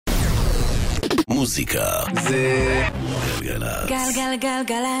המוזיקה זה גלגלצ.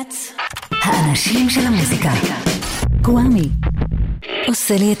 גלגלגלגלצ. האנשים של המוזיקה. קוואמי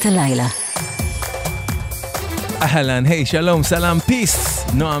עושה לי את הלילה. אהלן, היי, שלום, סלם, פיס.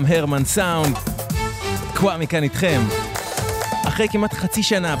 נועם הרמן סאונד. קוואמי כאן איתכם. אחרי כמעט חצי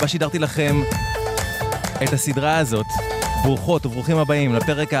שנה בה שידרתי לכם את הסדרה הזאת. ברוכות וברוכים הבאים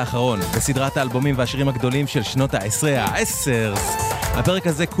לפרק האחרון בסדרת האלבומים והשירים הגדולים של שנות העשור. הפרק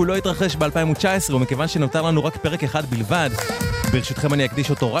הזה כולו התרחש ב-2019, ומכיוון שנותר לנו רק פרק אחד בלבד, ברשותכם אני אקדיש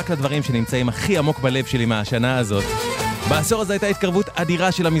אותו רק לדברים שנמצאים הכי עמוק בלב שלי מהשנה הזאת. בעשור הזה הייתה התקרבות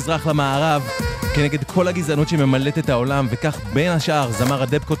אדירה של המזרח למערב, כנגד כל הגזענות שממלאת את העולם, וכך בין השאר זמר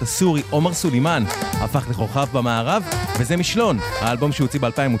הדבקות הסורי עומר סולימן הפך לכוכב במערב, וזה משלון, האלבום שהוציא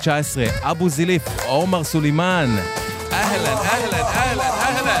ב-2019, אבו זיליף, עומר סולימן. אהלן, אהלן, אהלן,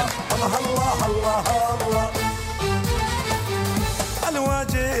 אהלן.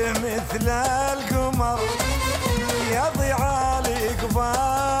 الوجه مثل القمر يضيع علي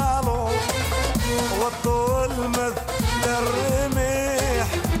قباله والطول مثل الرميح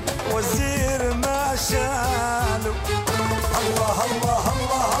والزير ما شاله الله الله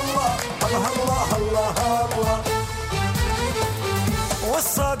الله الله الله الله الله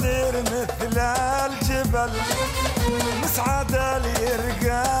والصدر مثل الجبل مسعد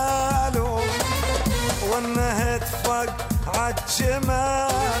اليرقاله والنهد فوق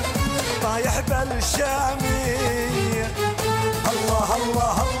عالجمال طايح بالشامية الله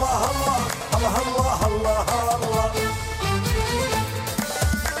الله الله الله الله الله الله الله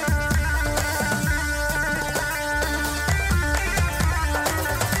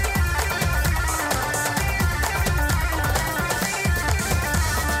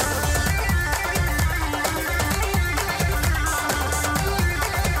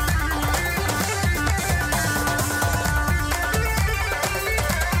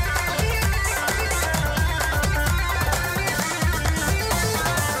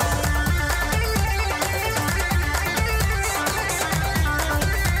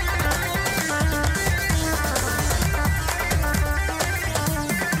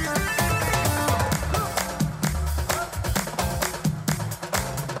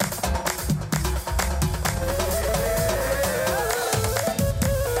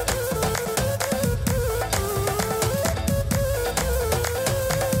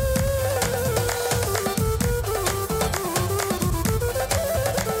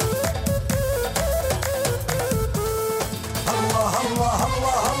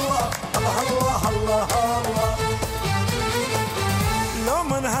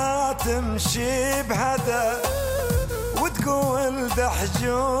تمشي بهدى وتقول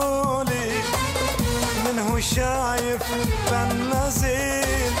دحجولي منه شايف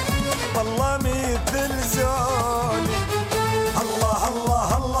بالنزيل والله مثل زولي الله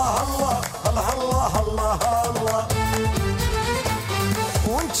الله الله الله الله الله الله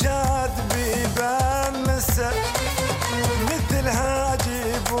وانشاد بيبان نسى مثل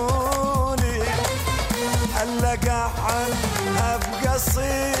هاجيبوني اللقى عنها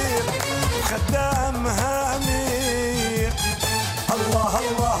بقصير خدام هاني الله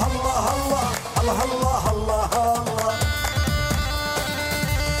الله الله الله الله الله الله الله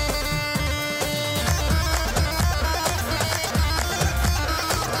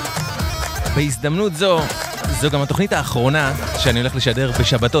בהזדמנות זו גם התוכנית האחרונה שאני הולך לשדר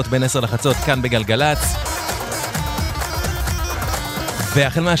בשבתות בין 10 לחצות כאן בגלגלץ,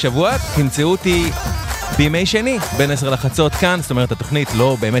 והחל מהשבוע תמצאו אותי בימי שני בין 10 לחצות כאן. זאת אומרת, התוכנית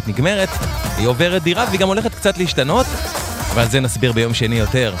לא באמת נגמרת, היא עוברת דירה והיא גם הולכת קצת להשתנות, אבל זה נסביר ביום שני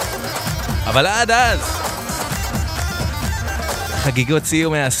יותר. אבל עד אז חגיגות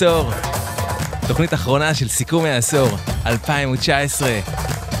סיום העשור, תוכנית אחרונה של סיכום העשור 2019.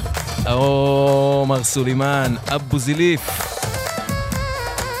 עומר סולימן, אבו זיליף.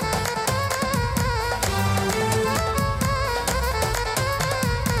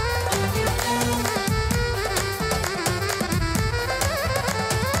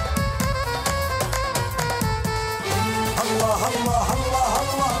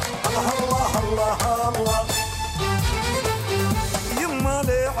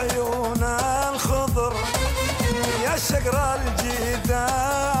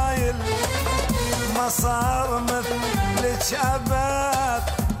 صار مثل شباب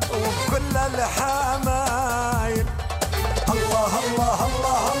وكل الحمايل الله الله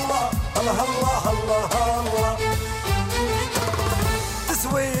الله الله الله الله الله الله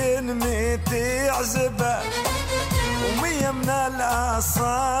تسوين ميتي عزبة ومية من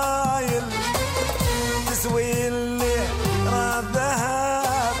الأصايل تسوي اللي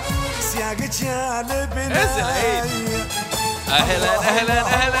راذهب سياقك يا لبنان. اهلا اهلا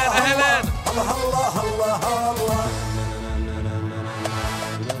اهلا اهلا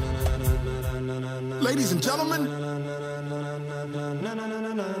Ladies and gentlemen,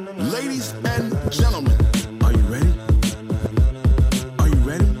 ladies and gentlemen, are you ready? Are you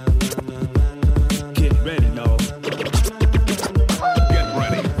ready? Get ready, y'all. Get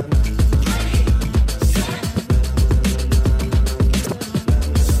ready.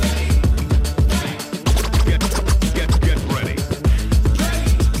 Get ready.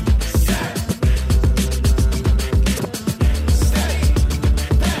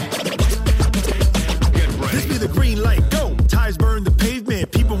 This be the green light, go. Tires burn the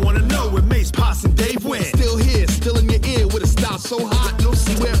pavement. People wanna know where Mace, Posse, and Dave went. Still here, still in your ear with a style so hot, no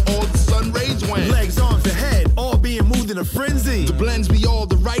see where all the sun rays went. Legs, arms, and head, all being moved in a frenzy. The blends be all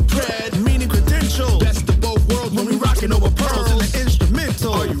the right cred, meaning credentials. Best of both worlds when we rockin' over pearls in the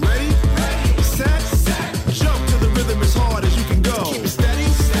instrumental. Are you ready? Set, jump to the rhythm as hard as you can go. Keep it steady,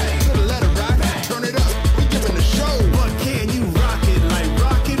 to the letter right. Turn it up, we giving a show. But can you rock it like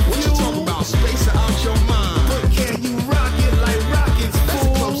rocket? What you talking about? Space out your mind. But can you rock it like rockets? That's a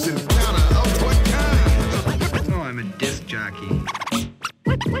close encounter of what kind? Oh, I'm a disc jockey.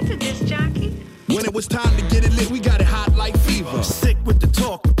 What's a disc jockey? When it was time to get it lit, we got it hot like fever. Sick with the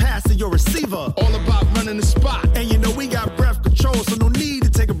talk, passing your receiver. All about running the spot. And you know we got breath control, so no need to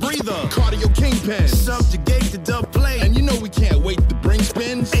take a breather. Cardio kingpin, subjugate the dub play. And you know we can't wait to bring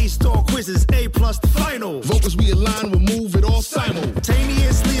spins. A-star quizzes, A+ the final. Vocals we align, we'll move it all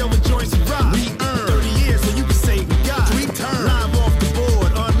simultaneously over joints and rock. We earn 30 years, so you can say we got 3 turns. Live off the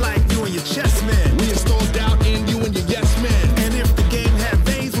board, unlike you and your chess man. We install doubt in you and your yes man. And if the game had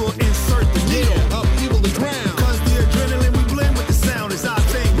veins, we'll insert the needle. Upheaval the ground. Cause the adrenaline we blend with the sound is our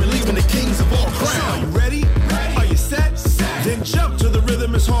thing. We're leaving the kings of all crowns. So are you ready? Are you set? Then jump to the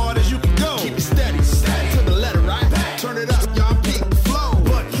rhythm as hard as you can go. Keep it steady, to the letter right. Turn it up, y'all peak the flow.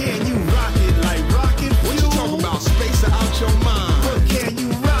 But can you rock it like rocket? What you talking about? Space out your mind. But can you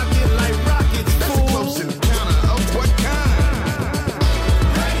rock it like rockets? That's a close encounter of what kind?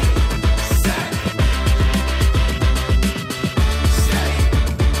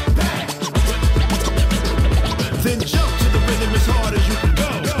 Then jump to the rhythm as hard as you can go.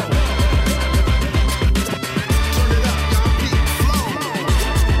 Turn it up, y'all peak the flow.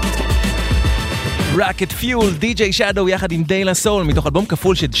 Rocket Fuel, DJ Shadow יחד עם דיילה סול, מתוך אלבום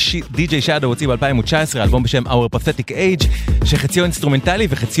כפול שדי.ג'יי Shadow הוציא ב-2019, אלבום בשם Our Pathetic Age, שחציו אינסטרומנטלי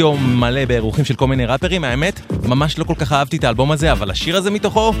וחציו מלא באירוחים של כל מיני ראפרים. האמת, ממש לא כל כך אהבתי את האלבום הזה, אבל השיר הזה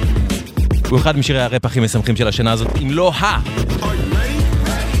מתוכו הוא אחד משירי הראפ הכי משמחים של השנה הזאת, אם לא Are you ready?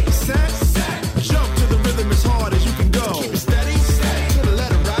 Set, jump to the rhythm as hard as you can go. Keep it steady, to the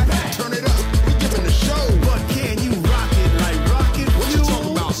letter right. Turn it up, we giving a show. But can you rock it like rockets? What you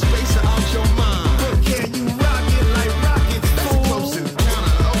talking about? Space out your mind. But can you rock it like rockets? That's a close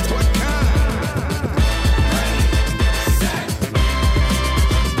encounter of what kind?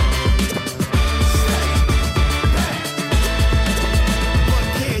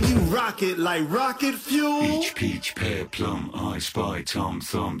 But can you rock it like rocket fuel? Peach, pear, plum, I spy Tom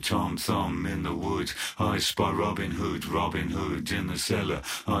Thumb in the woods. I spy Robin Hood in the cellar.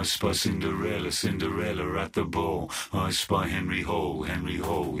 I spy Cinderella at the ball. I spy Henry Hall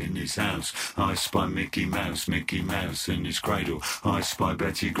in his house. I spy Mickey Mouse in his cradle. I spy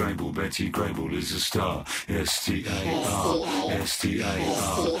Betty Grable is a star. S-T-A-R,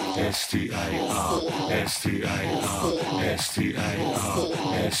 S-T-A-R, S-T-A-R, S-T-A-R, S-T-A-R,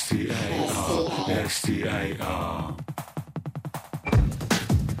 S-T-A-R, S-T-A-R.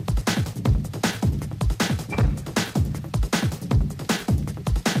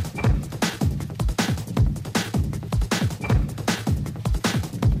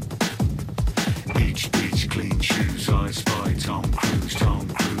 Beach, clean shoes. I spy Tom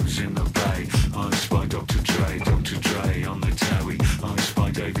Cruise in the bay. I spy Dr. Dre on the towie. I spy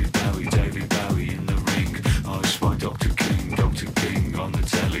David Bowie in the ring. I spy Dr. King on the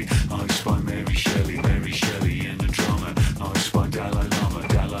telly. I spy Mary Shelley in the drama.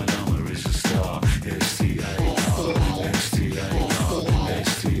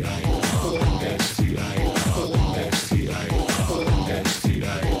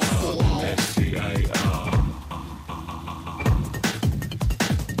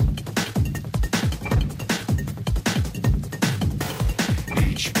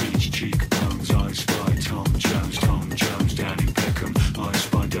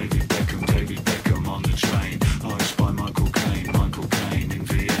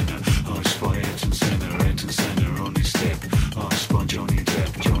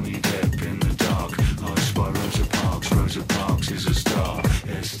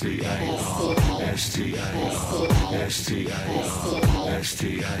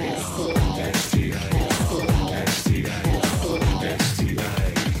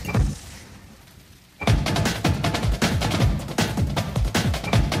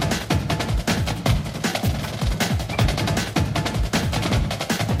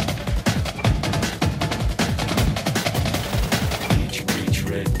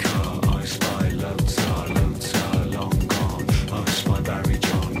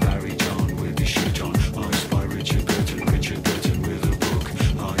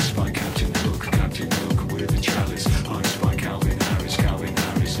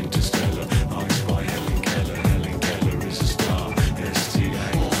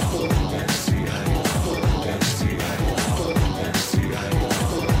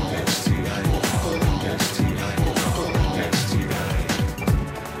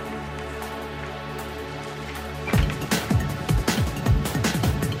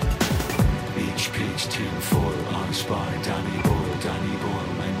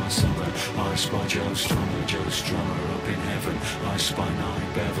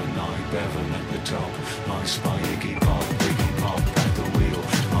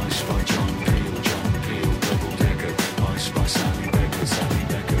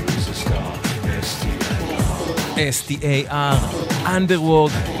 STAR,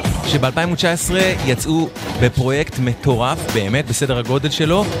 Underworld, שב-2019 יצאו בפרויקט מטורף, באמת בסדר הגודל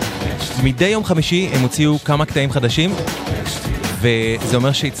שלו. מדי יום חמישי הם הוציאו כמה קטעים חדשים, וזה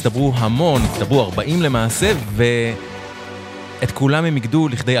אומר שהצטברו המון, הצטברו 40 למעשה, ואת כולם הם יגדו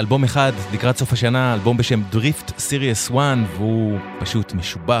לכדי אלבום אחד לקראת סוף השנה, אלבום בשם Drift Series 1, והוא פשוט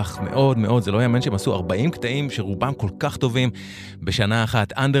משובח מאוד מאוד, זה לא יאמן שהם עשו 40 קטעים שרובם כל כך טובים בשנה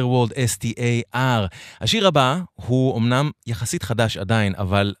אחת. Underworld, STAR. השיר הבא הוא אמנם יחסית חדש עדיין,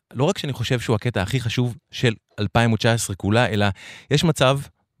 אבל לא רק שאני חושב שהוא הקטע הכי חשוב של 2019 כולה, אלא יש מצב,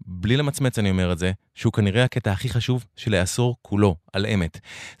 בלי למצמץ אני אומר את זה, שהוא כנראה הקטע הכי חשוב של העשור כולו, על אמת.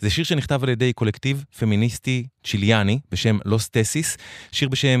 זה שיר שנכתב על ידי קולקטיב פמיניסטי צ'יליאני בשם לוס טסיס, שיר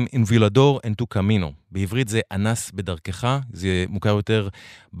בשם אינבילדור אנטו קמינו. בעברית זה אנס בדרכך, זה מוכר יותר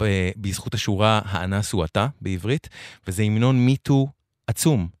בזכות השורה האנס הוא אתה בעברית, וזה המנון מיטו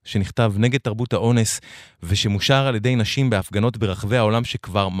עצום שנכתב נגד תרבות האונס ושמושר על ידי נשים בהפגנות ברחבי העולם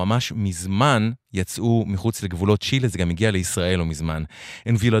שכבר ממש מזמן יצאו מחוץ לגבולות צ'ילה, זה גם הגיע לישראל לא מזמן.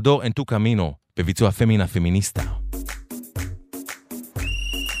 אינבילדור אנטו קמינו בביצוע פמינה פמיניסטה.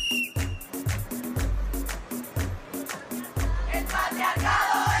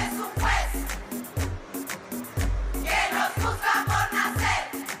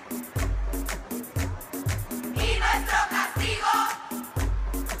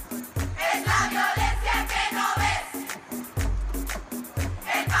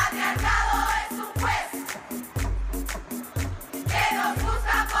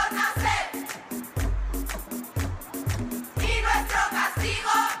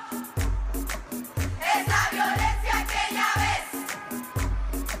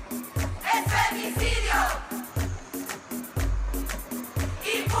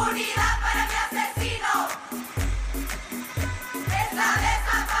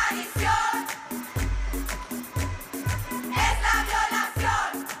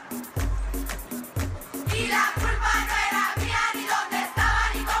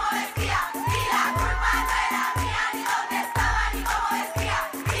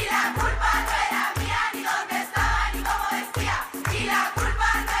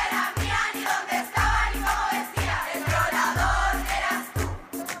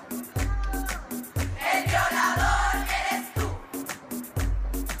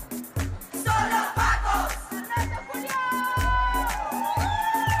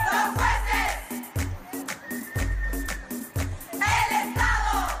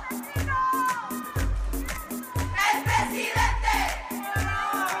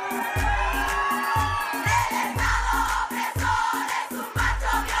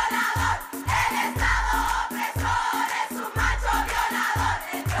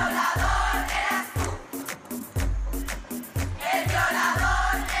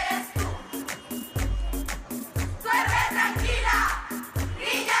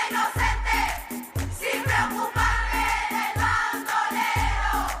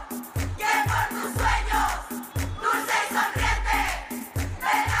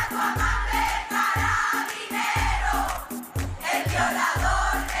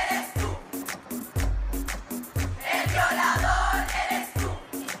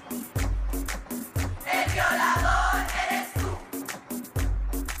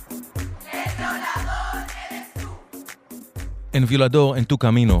 אינבילדור אנטו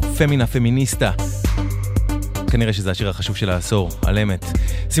קמינו, פמינה פמיניסטה. כנראה שזה השיר החשוב של העשור, על אמת.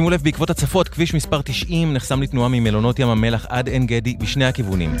 שימו לב, בעקבות הצפות, כביש מספר 90 נחסם לתנועה ממלונות ים המלח עד עין גדי בשני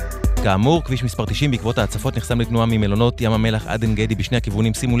הכיוונים. כאמור, כביש מספר 90 בעקבות ההצפות נחסם לתנועה ממלונות ים המלח עד עין גדי בשני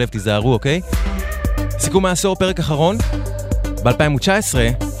הכיוונים. שימו לב, תיזהרו, אוקיי? סיכום העשור, פרק אחרון. ב-2019,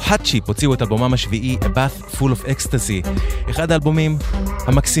 האצ'יפ הוציאו את אלבומם השביעי, A Bath Full of Ecstasy, אחד האלבומים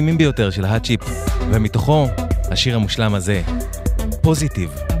המקסימים ביותר של האצ'יפ, ומתוכו השיר המושלם הזה,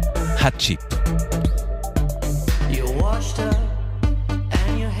 פוזיטיב, האצ'יפ.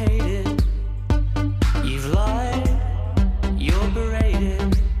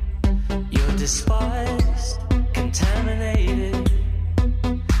 Despised, contaminated,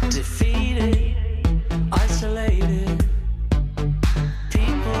 defeated, isolated.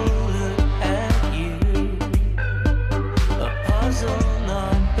 People look at you, a puzzle,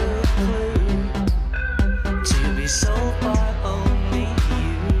 not a clue, to be sold by only you,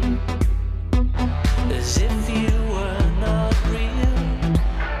 as if you were not real,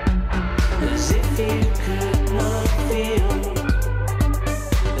 as if you could not feel,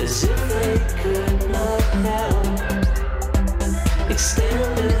 as if they could not help,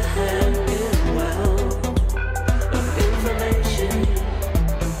 extend a hand in well of information,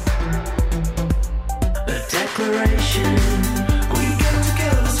 a declaration. We get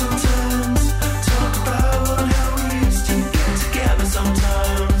together sometimes, talk about how we used to get together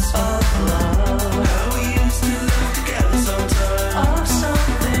sometimes, of love, how we used to live together sometimes, of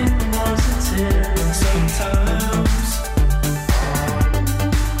something positive sometimes.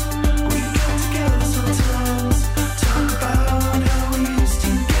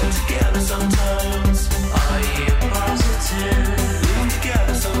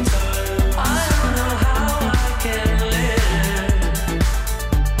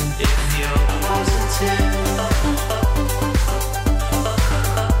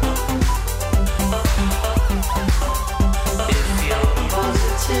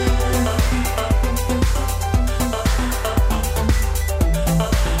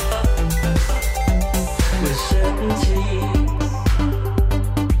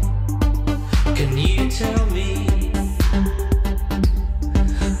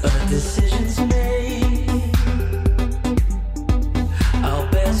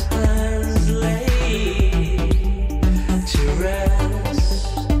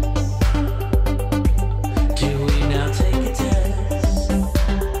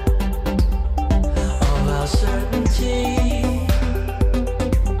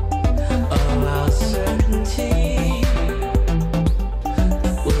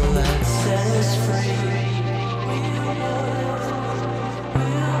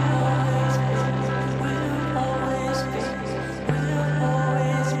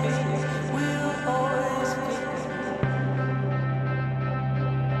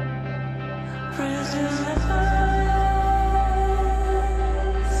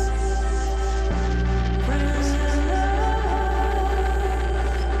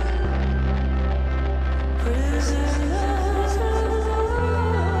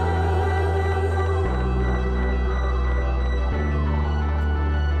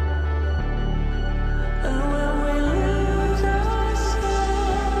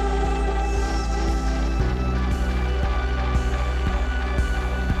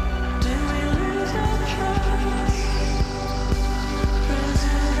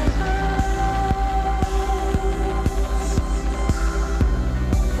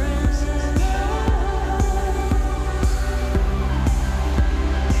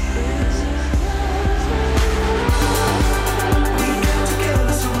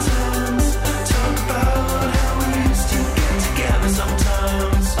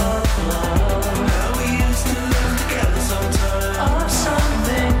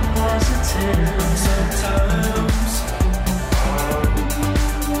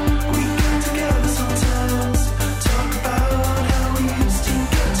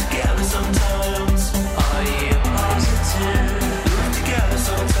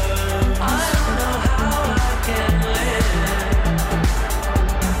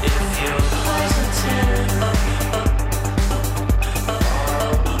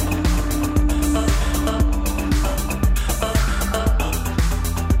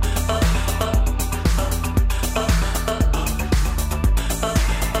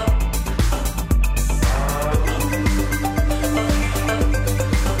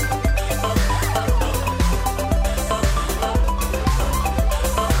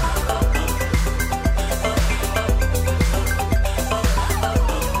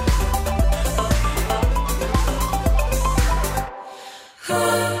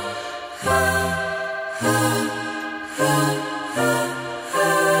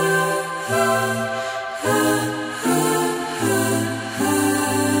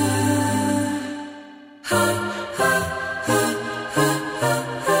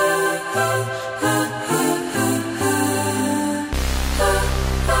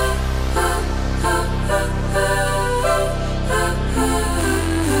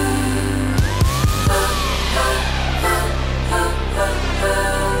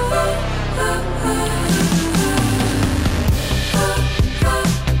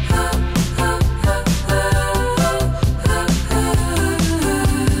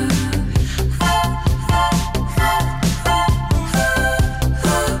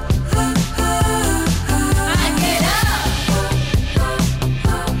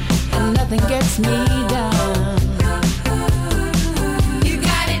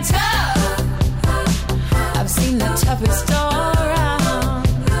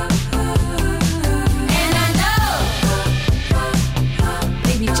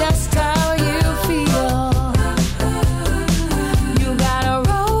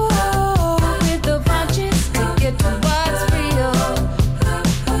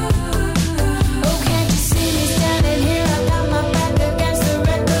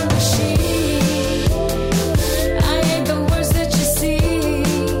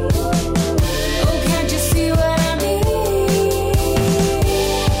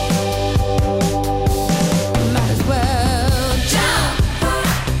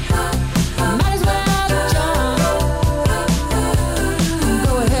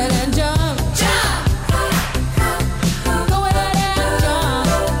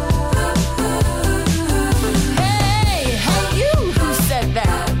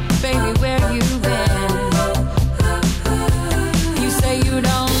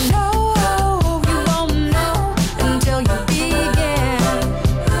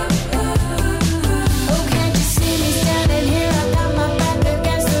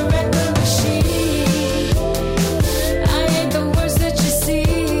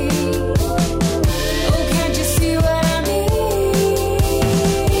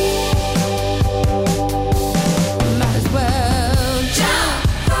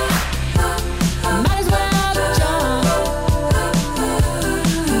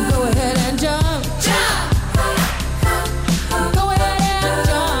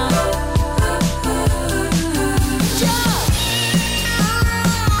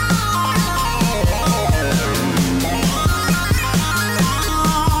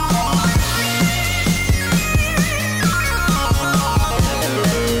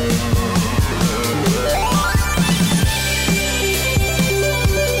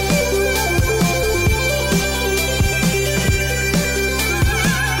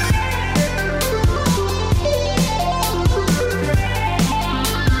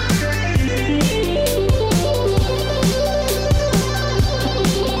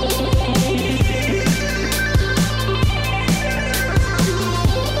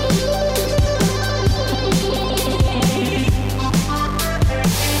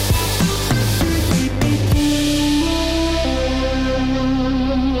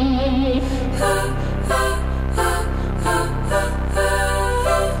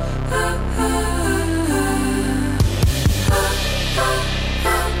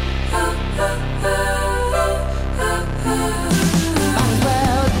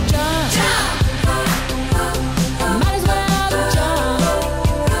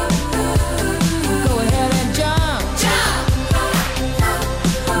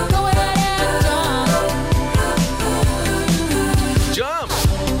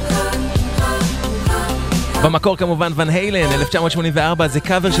 במקור כמובן ון היילן, 1984, זה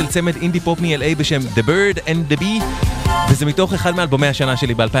קאבר של צמד אינדי פופ מ-LA בשם The Bird and the Bee, וזה מתוך אחד מאלבומי השנה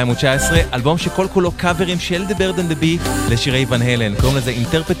שלי ב-2019, אלבום שכל כולו קאברים של The Bird and the Bee לשירי ון היילן, קוראים לזה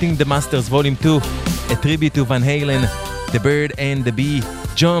Interpreting the Masters Volume 2, A Tribute to Van Halen, The Bird and the Bee,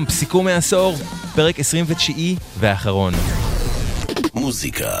 Jump, סיכום העשור, פרק 29 והאחרון.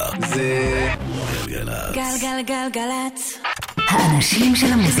 מוזיקה זה גלגלצ. גלגלגלגלצ. האנשים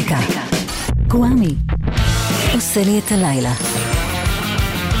של המוזיקה. קוואמי עושה לי את הלילה.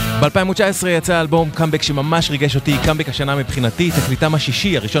 ב-2019 יצא אלבום קאמבק שממש ריגש אותי, קאמבק השנה מבחינתי, תקליטם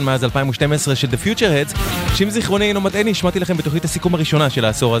השישי, הראשון מאז 2012 של The Future Heads, שאם זיכרוני אינו מטעני, שמעתי לכם בתוכנית הסיכום הראשונה של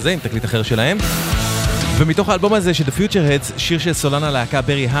העשור הזה, עם תקליט אחר שלהם. ומתוך האלבום הזה של The Future Heads, שיר של סולן הלהקה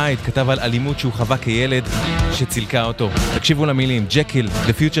ברי הייד, כתב על אלימות שהוא חווה כילד שצילקה אותו. תקשיבו למילים, ג'קיל,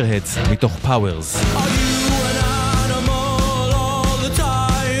 The Future Heads, מתוך Powers.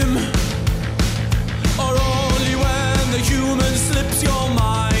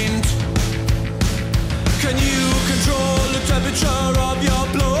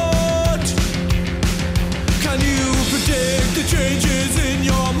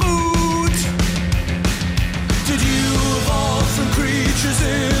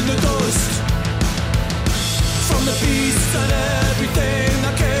 In the dust from the beasts and everything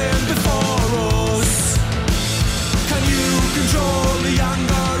that came before us. Can you control the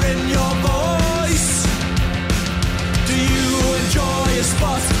anger in your voice? Do you enjoy a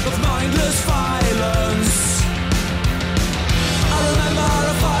spot of mindless violence? I remember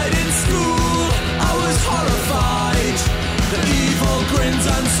a fight in school, I was horrified. The evil grins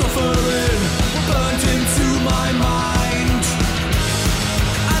and suffering were burnt into my mind.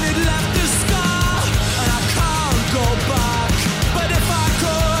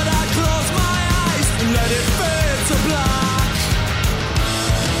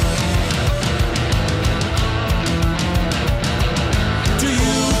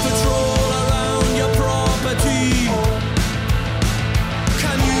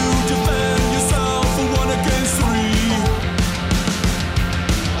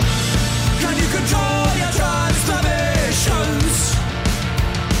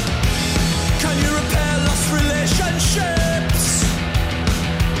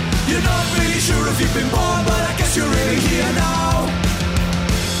 Sure if you've been born, but I guess you're really here now.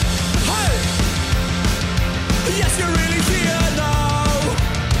 Hey! Yes, you're really here now.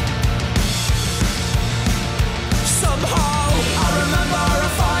 Somehow, I remember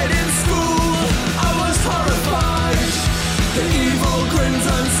a fight in school. I was horrified. The evil grins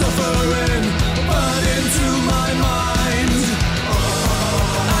and suffering burned into my mind.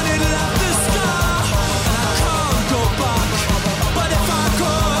 And it left a scar, and I can't go back. But if I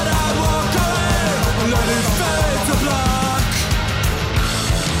could, I'd walk away and let it fade to black.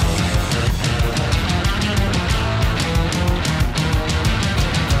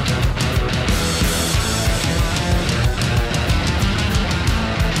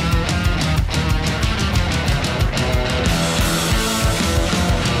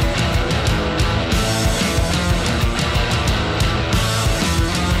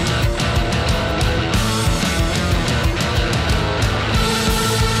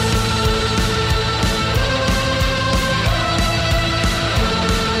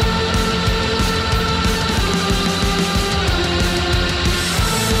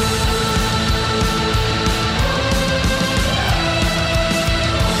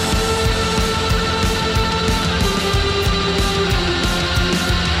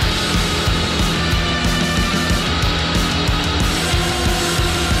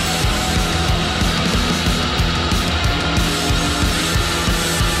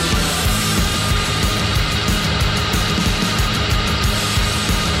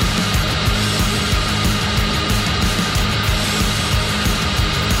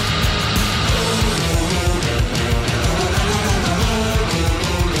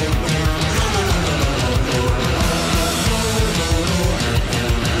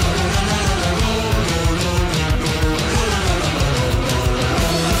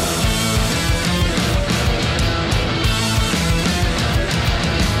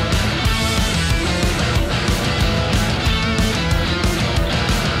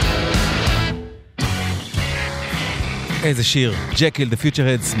 איזה שיר, ג'קיל, The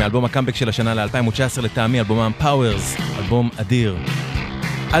Future Heads, מאלבום הקאמבק של השנה ל-2019 לטעמי, אלבומם Powers, אלבום אדיר.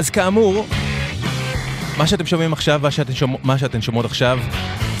 אז כאמור, מה שאתם שומעים עכשיו, מה שאתם שומעות עכשיו,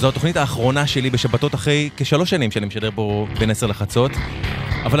 זו התוכנית האחרונה שלי בשבתות אחרי כ3 שנים שאני משדר פה בין 10 לחצות.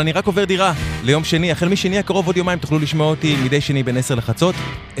 אבל אני רק עובר דירה ליום שני, החל משני הקרוב עוד יומיים תוכלו לשמוע אותי מדי שני בין 10 לחצות.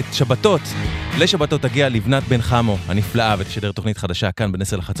 את שבתות, לשבתות תגיע לבנת בן חמו הנפלאה ותשדר תוכנית חדשה כאן בין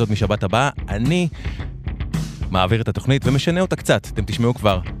 10 לחצות משבת הבאה. אני מעביר את התוכנית ומשנה אותה קצת. אתם תשמעו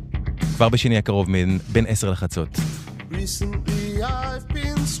כבר בשני הקרוב בין 10 לחצות. Recently I've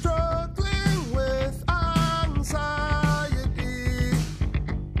been struggling with anxiety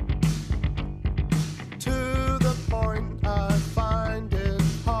to the point I find it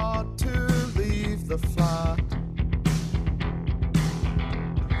hard to leave the flat.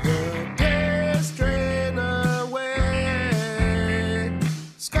 The days drain away,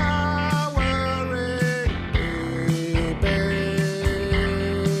 scouring eBay,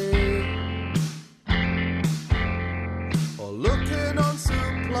 or looking on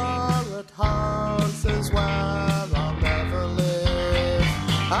Supla at houses where I'll never live.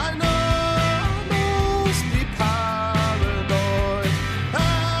 I know I must be paranoid.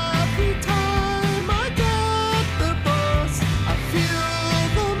 Every time I get the bus, I feel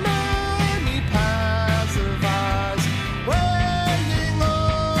the many pairs of eyes weighing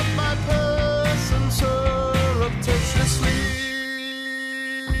up my person surreptitiously.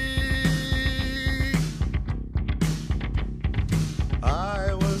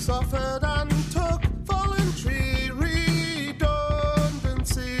 I was offered and took voluntary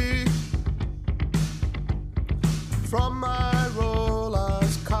redundancy from my role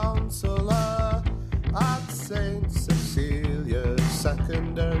as counsellor at St. Cecilia's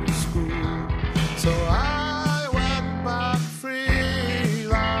Secondary School. So I went back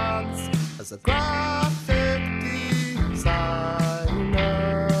freelance as a graphic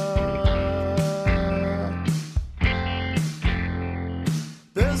designer.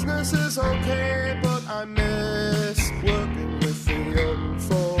 Business is okay, but I miss working with the young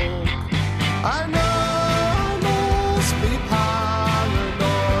folk. I know I must be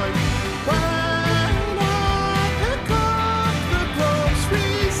paranoid when I pick up the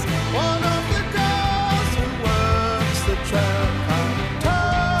groceries. One of the girls who works the checkout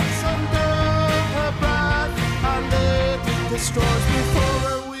talks under her breath, and it destroys me for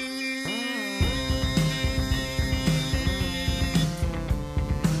a week.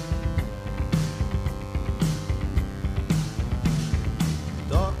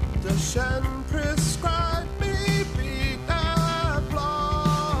 Dr. Shen prescribed me beta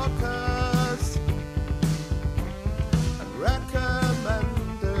blockers and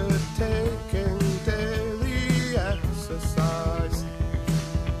recommended taking daily exercise.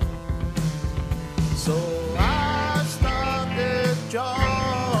 So I started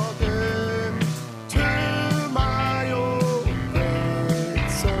jogging to my own great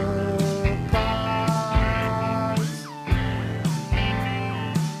surprise.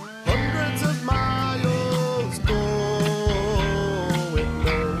 Hundreds of miles going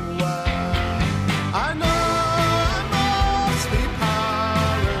nowhere. I know I must be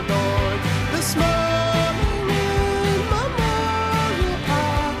paranoid. This morning in Memorial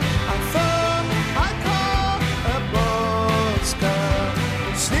Park, I thought I caught a busker.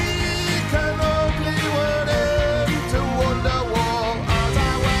 Sneak and ugly went into Wonderwall as I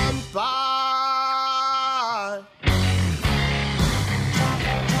went by.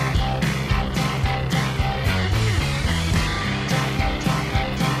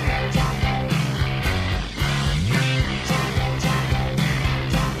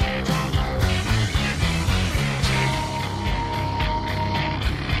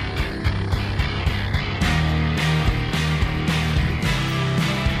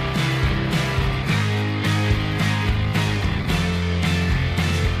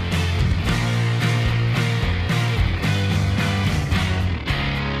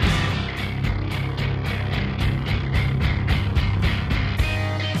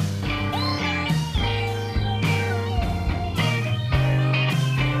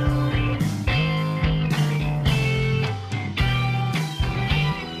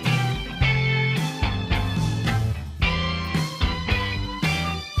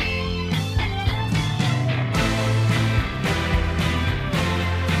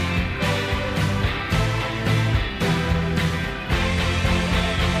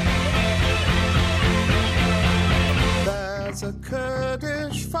 There's a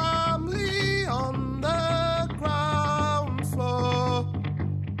Kurdish family on the ground floor.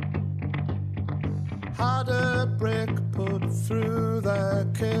 Had a brick put through their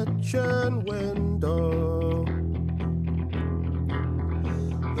kitchen window.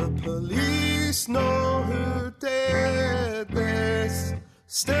 The police know who did this.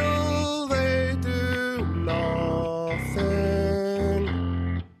 Still they do nothing.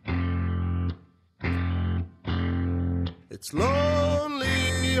 It's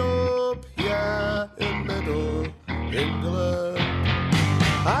lonely up here in Middle England.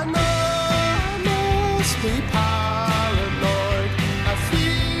 I know I must be paranoid. I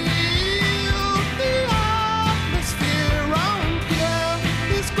feel the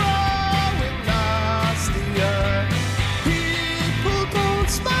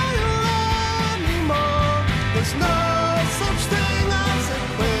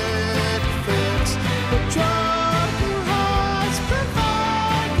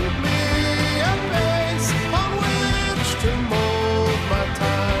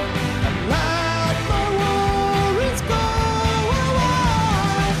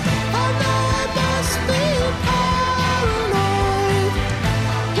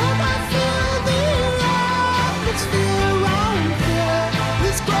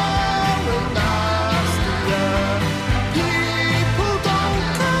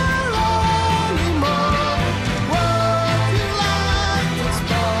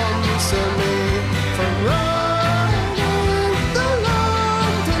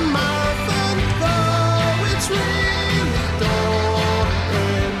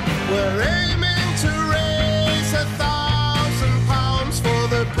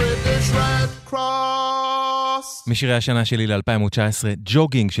משירי השנה שלי ל-2019,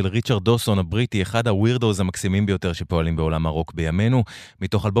 ג'וגינג של ריצ'רד דוסון הבריטי, אחד הווירדוז המקסימים ביותר שפועלים בעולם הרוק בימינו,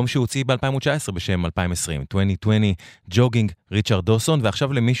 מתוך אלבום שהוציא ב-2019 בשם 2020, ג'וגינג, ריצ'רד דוסון,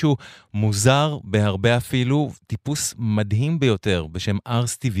 ועכשיו למישהו מוזר בהרבה אפילו, טיפוס מדהים ביותר בשם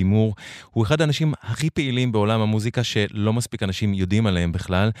סטיבי מור, הוא אחד האנשים הכי פעילים בעולם המוזיקה שלא מספיק אנשים יודעים עליהם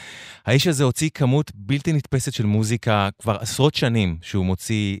בכלל. האיש הזה הוציא כמות בלתי נתפסת של מוזיקה כבר עשרות שנים שהוא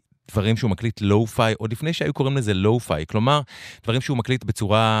מוציא דברים שהוא מקליט לואו-פיי, עוד לפני שהיו קוראים לזה לואו-פיי, כלומר, דברים שהוא מקליט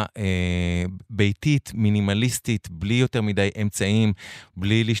בצורה ביתית, מינימליסטית, בלי יותר מדי אמצעים,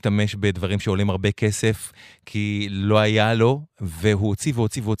 בלי להשתמש בדברים שעולים הרבה כסף, כי לא היה לו, והוא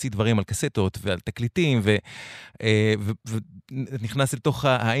הוציא דברים על קסטות ועל תקליטים, ונכנס לתוך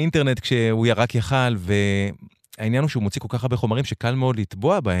האינטרנט כשהוא רק יכל, והעניין הוא שהוא מוציא כל כך הרבה חומרים שקל מאוד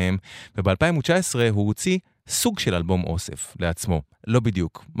לטבוע בהם, וב-2019 הוא הוציא סוג של אלבום אוסף לעצמו, לא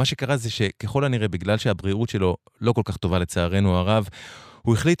בדיוק. מה שקרה זה שככל הנראה, בגלל שהבריאות שלו לא כל כך טובה לצערנו הרב,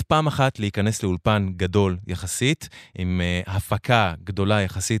 הוא החליט פעם אחת להיכנס לאולפן גדול יחסית, עם הפקה גדולה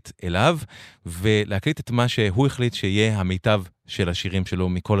יחסית אליו, ולהקליט את מה שהוא החליט שיהיה המיטב של השירים שלו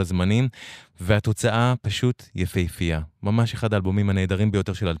מכל הזמנים, והתוצאה פשוט יפהפייה. ממש אחד האלבומים הנהדרים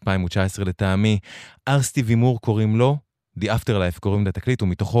ביותר של 2019 לטעמי. סטיבי מור קוראים לו, The Afterlife קוראים לתקליט,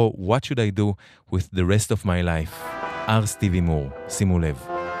 ומתוכו What Should I Do with the Rest of My Life. סטיבי מור, שימו לב.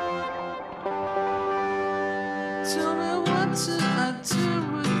 Tell me what should I do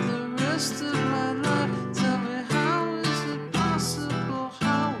with the rest of my life? Tell me how is it possible?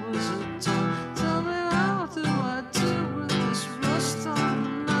 How is it done? Tell me how do I do with this rust on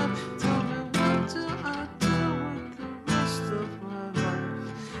life? Tell me what do I do with the rest of my life?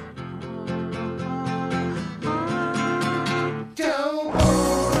 Don't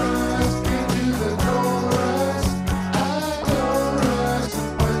rest into the chorus. I don't rest.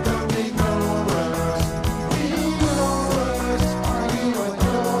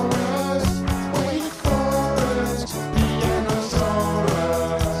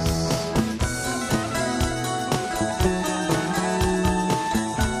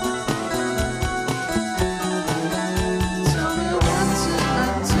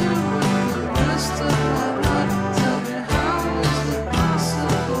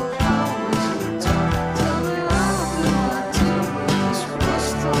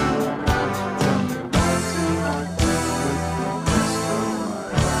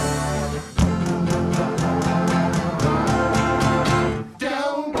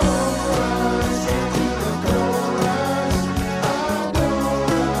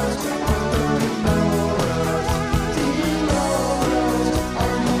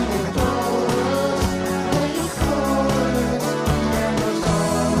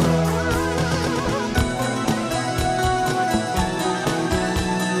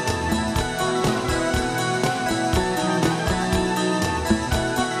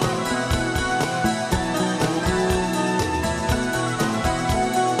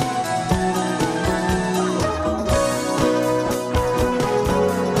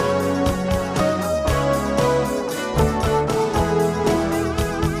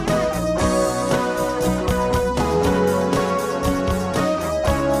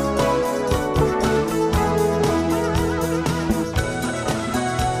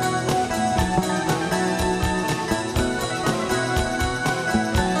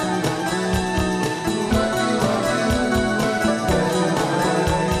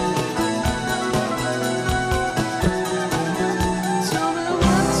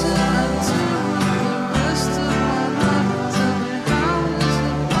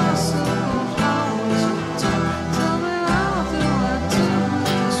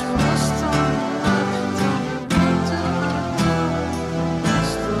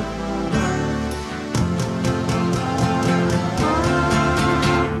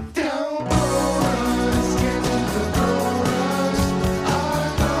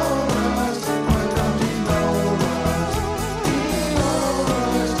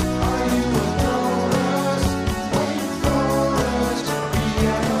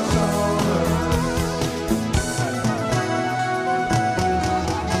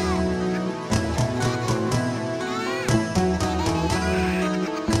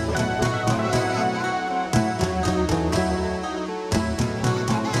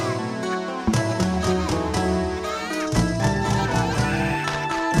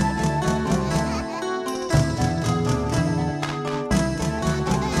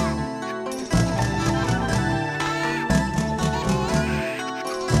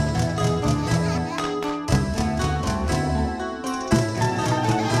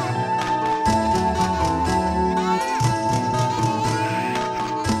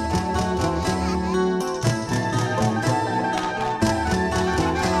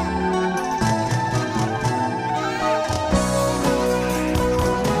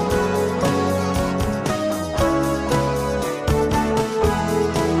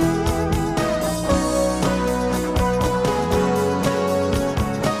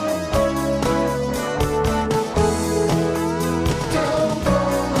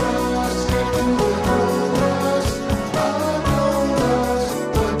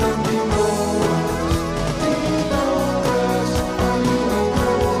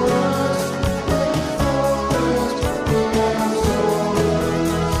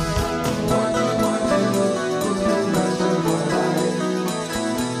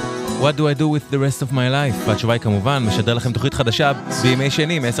 What do I do with the rest of my life? והתשובה היא כמובן, משדר לכם תוכנית חדשה בימי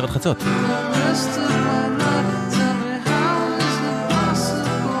שני, מ-10 עד חצות.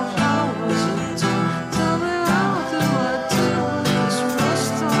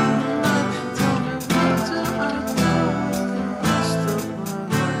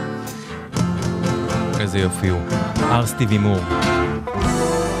 איזה יופי הוא. סטיבי מור.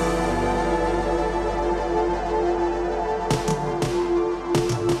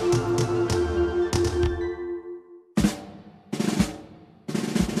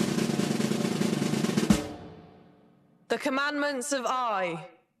 The Commandments of I,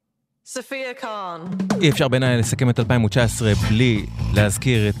 Sophia Khan. אי אפשר בעיניי לסכם את 2019 בלי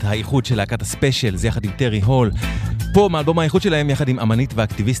להזכיר את האיחוד של להקת הספיישלס יחד עם טרי הול. פה מאלבום האיחוד שלהם יחד עם אמנית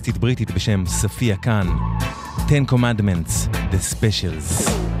ואקטיביסטית בריטית בשם סופיה קאן. 10 Commandments, The Specials.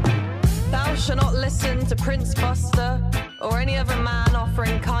 Thou shalt not listen to Prince Buster or any other man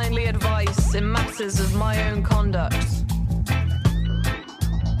offering kindly advice in matters of my own conduct.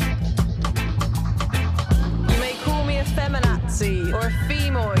 You may call me a feminazi or a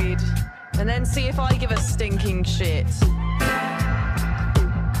femoid and then see if I give a stinking shit.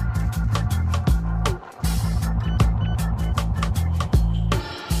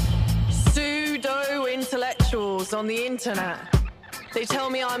 Pseudo-intellectuals on the internet. They tell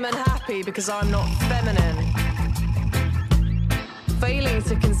me I'm unhappy because I'm not feminine. Failing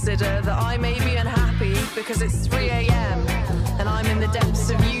to consider that I may be unhappy because it's 3 a.m. and I'm in the depths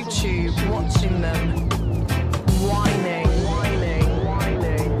of YouTube watching them. Whining.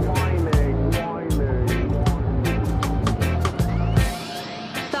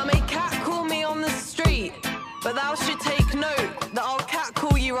 Thou may catcall me on the street, but thou should take note that I'll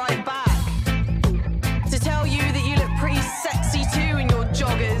catcall you right back. To tell you that you look pretty sexy too in your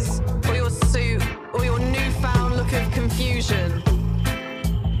joggers, or your suit, or your newfound look of confusion.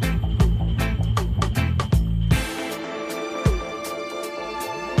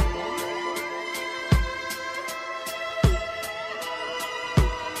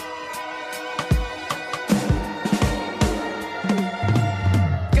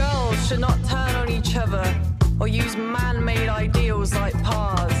 Girls should not turn on each other or use man-made ideals like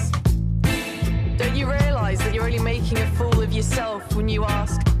pars. Don't you realize that you're only making a fool of yourself when you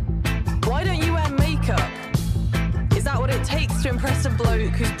ask, why don't you wear makeup? Is that what it takes to impress a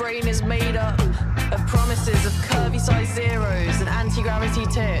bloke whose brain is made up of promises of curvy size zeros and anti-gravity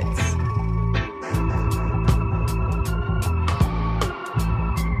tits?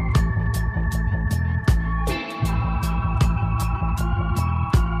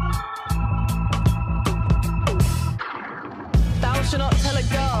 Thou shalt not tell a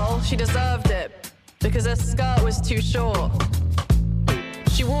girl she deserved it because her skirt was too short.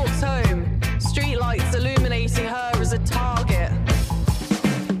 She walks home, streetlights illuminating her as a target.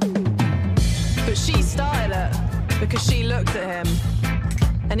 But she started it because she looked at him,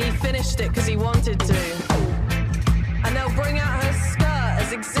 and he finished it because he wanted to. And they'll bring out her skirt as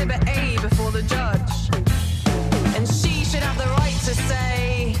Exhibit A before the judge. And she should have the right to say,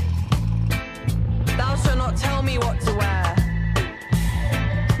 thou shalt not tell me what to wear,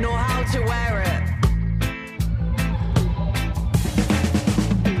 nor how to wear it.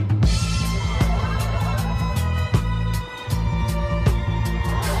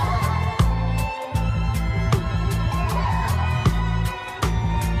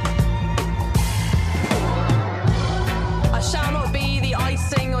 I shall not be the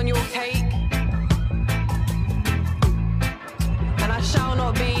icing on your cake, and I shall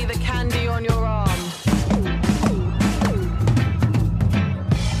not be the candy on your arm.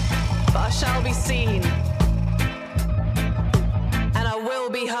 But I shall be seen, and I will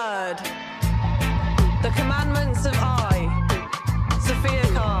be heard. The Commandments of I, Sophia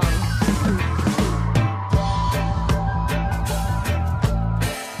Khan.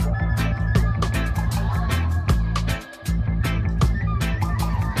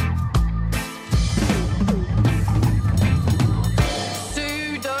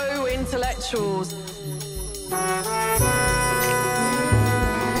 Pseudo-intellectuals.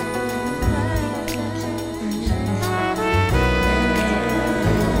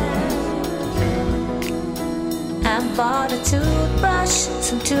 I bought a toothbrush,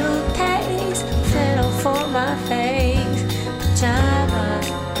 some toothpaste, fiddle for my face, pajamas,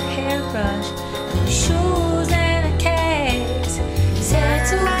 hairbrush, shoes and a case. Said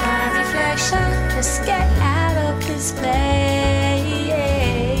to my reflection, just get out of this place.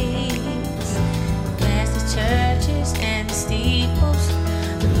 Where's the churches and the steeples,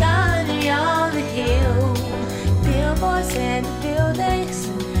 the garden on the hill, billboards and the buildings,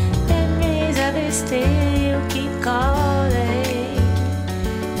 memories of it still keep calling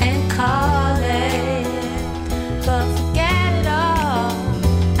and call it, but forget it all.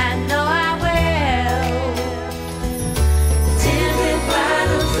 I know I will. Timid by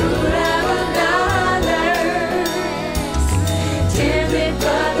the fruit of another. Timid,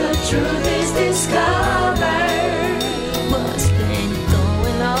 but the truth is discovered. What's been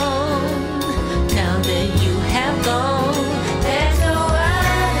going on now that you have gone? There's no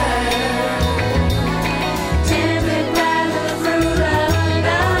other. Timid by the fruit of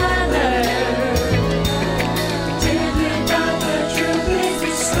another. Timid, but the truth is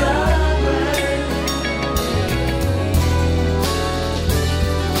discovered.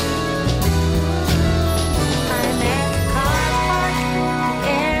 I'm at the car park,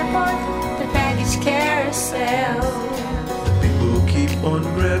 the airport, the baggage carousel, People keep on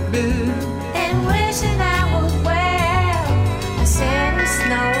grabbing. and wishing I was well. I said it's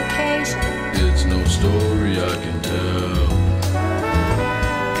no occasion. It's no story I can tell.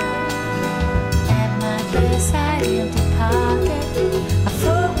 At my bedside, empty pocket, a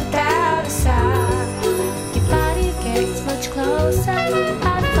foot without a sock. Your body gets much closer.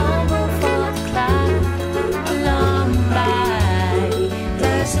 I fumble for the clock. Along by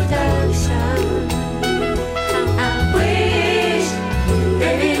the seduction. I wish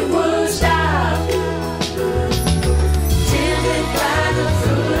that it would stop. Timid by the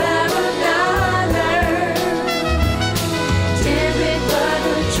fruit of another. Timid, but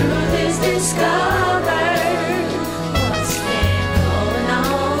the truth is discovered. What's been going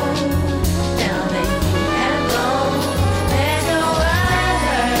on now that you have gone? There's no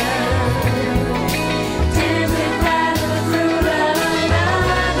other. Timid by the fruit of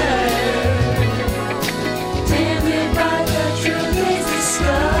another. Timid, but the truth is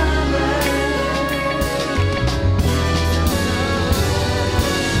discovered.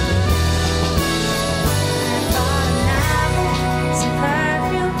 I bought a novel, some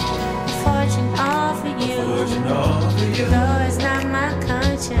perfume, a fortune all for you. Though it's not my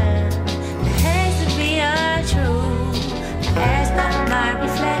conscience, it has to be untrue. I ask not my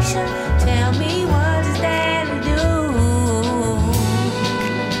reflection, tell me what is there to do.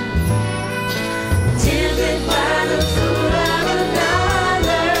 Timid by the fruit of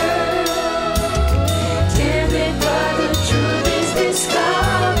another. Timid, but the truth is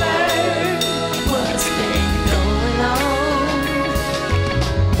discovered. What's been going on?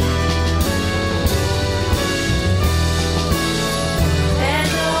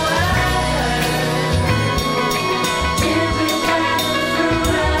 There's no other. Timid by the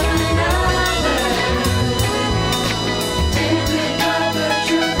fruit of another. Timid, but the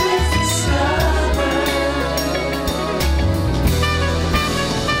truth is discovered.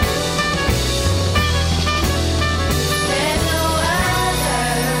 There's no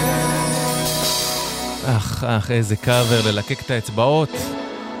other. אך, איזה קאבר ללקק את האצבעות.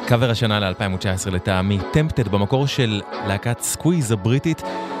 קאבר השנה ל-2019 לטעמי, טמפטד במקור של להקת סקוויז הבריטית,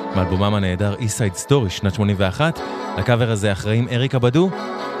 מאלבומם הנהדר איסייד סטורי, שנת 81. לקאבר הזה אחראים אריקה בדו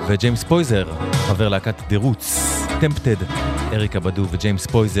וג'יימס פויזר, חבר להקת דה רוטס. טמפטד, אריקה בדו וג'יימס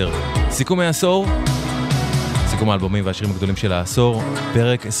פויזר. סיכום העשור, סיכום האלבומים והשירים הגדולים של העשור,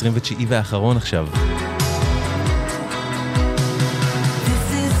 פרק 29 ואחרון עכשיו. This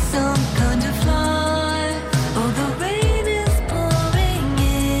is some kind of life. Oh, the rain is pouring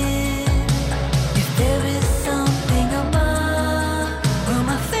in. If there is something above, well,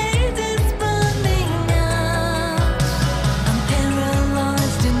 my faith is burning out. I'm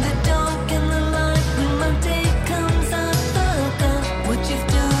paralyzed in the dark and the light. When my day comes, I forgot what you've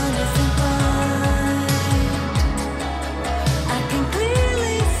done isn't right. I can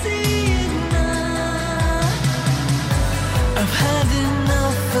clearly see it now.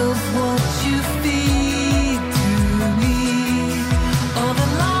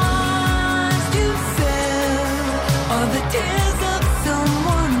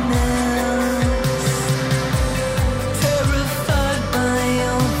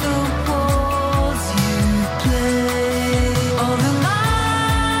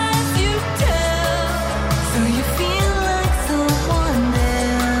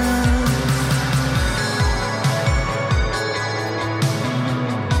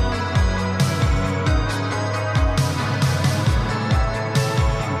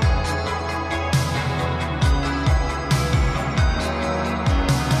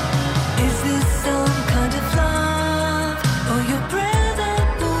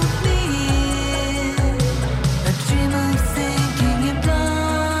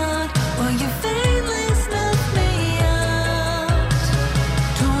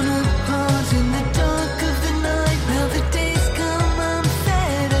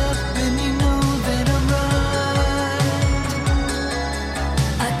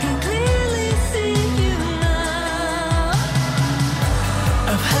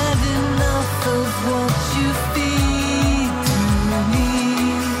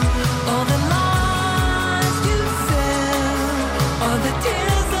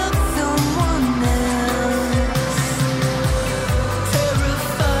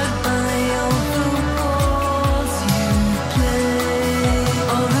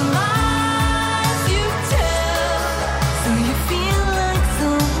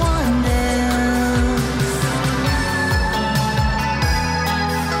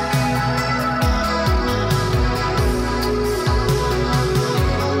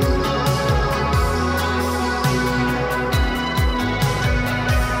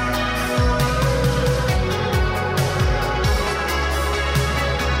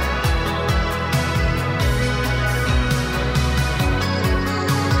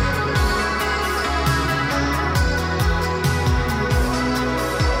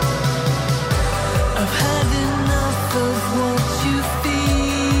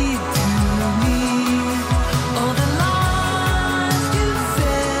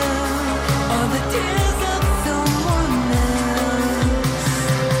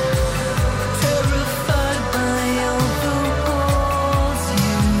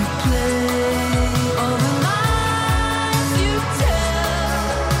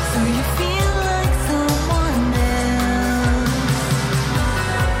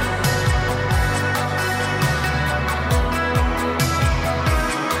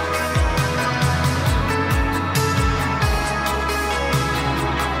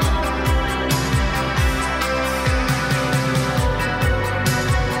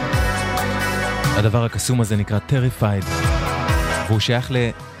 הדבר הקסום הזה נקרא Terrified, והוא שייך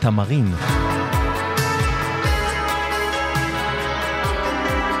לתמרין.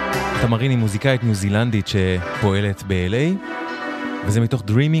 תמרין היא מוזיקאית ניו זילנדית שפועלת ב-LA, וזה מתוך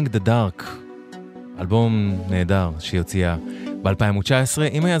Dreaming the Dark, אלבום נהדר שיוציאה ב-2019.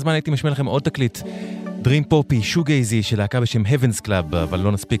 אם היה זמן הייתי משמיע לכם עוד תקליט, דרים פופי, שוגייזי, של להקה בשם Heaven's Club, אבל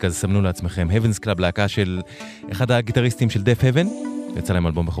לא נספיק, אז סמנו לעצמכם. Heaven's Club, להקה של אחד הגיטריסטים של Deaf Heaven, יצא להם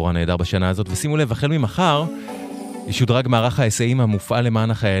אלבום בכורה נהדר בשנה הזאת, ושימו לב, החל ממחר ישודרג מערך ההיסעים המופעל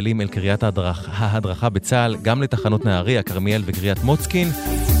למען החיילים אל קריית ההדרכה בצה"ל, גם לתחנות נהריה, כרמיאל וקריית מוצקין,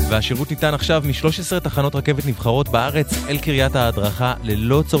 והשירות ניתן עכשיו מ-13 תחנות רכבת נבחרות בארץ אל קריית ההדרכה,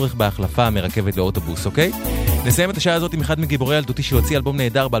 ללא צורך בהחלפה מרכבת לאוטובוס, אוקיי? נסיים את השעה הזאת עם אחד מגיבורי ילדותי שהוציא אלבום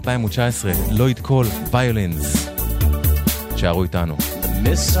נהדר ב-2019, לויד קול, ויולנס. שערו איתנו. The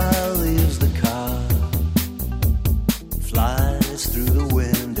missile leaves the car, flies through the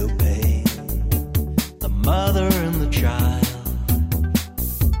window pane. The mother and the child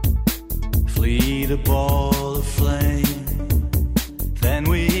flee the ball of flame. Then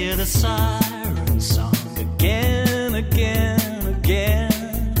we hear the siren song again, again, again.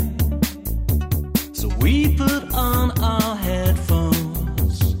 So we put on our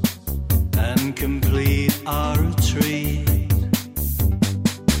headphones and complete our retreat.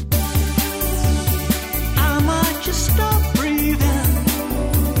 I might just stop breathing,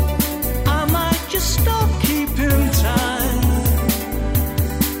 I might just stop keeping time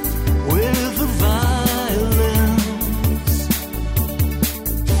with the violence.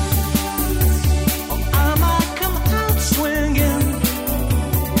 Or I might come out swinging,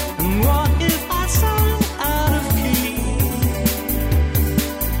 and what if I sang out of key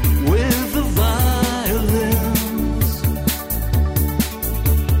with the violence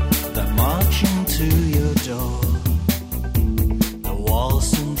that marching to your door, that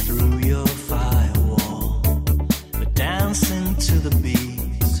waltzing through your firewall, that dancing to the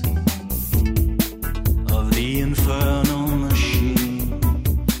beat of the infernal machine.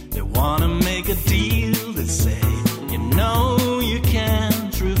 They wanna make a deal, they say, you know you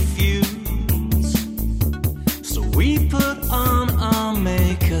can't refuse. So we put on our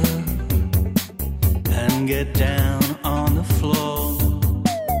makeup and get down on the floor.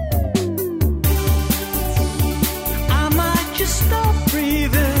 I might just stop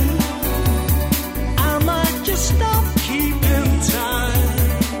breathing, I might just stop keeping time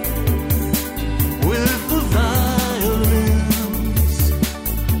with the violence.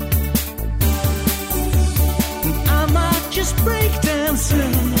 And I might just break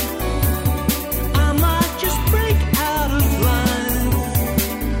dancing, I might just break out of line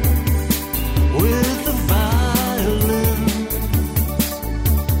with the violence.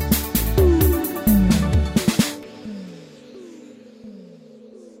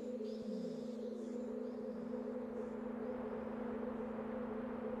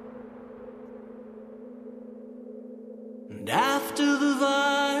 And after the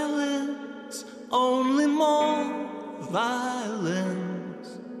violence, only more violence.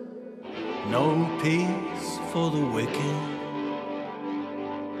 No peace for the wicked.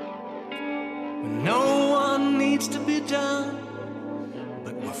 No one needs to be done,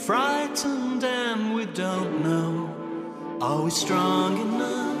 but we're frightened and we don't know. Are we strong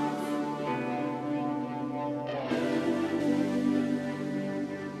enough?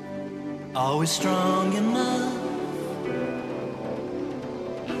 Are we strong enough?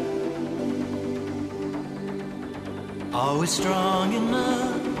 Are we strong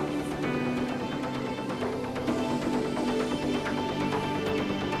enough?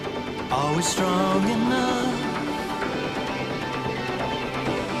 Are we strong enough?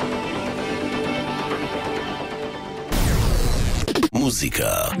 מוזיקה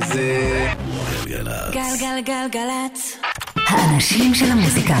זה גלגלצ. גלגלגלגלצ. האנשים של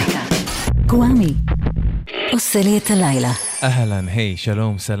המוזיקה. קוואמי עושה לי את הלילה. אהלן, היי,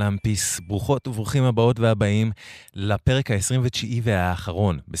 שלום, סלם, פיס, ברוכות וברוכים הבאות והבאים לפרק ה-29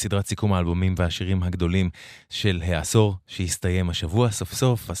 והאחרון בסדרת סיכום האלבומים והשירים הגדולים של העשור, שהסתיים השבוע סוף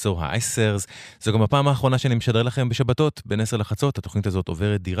סוף, עשור העשור. זו גם הפעם האחרונה שאני משדר לכם בשבתות, בין 10 לחצות. התוכנית הזאת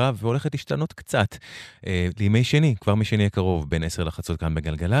עוברת דירה והולכת להשתנות קצת לימי שני, כבר משני הקרוב, בין 10 לחצות כאן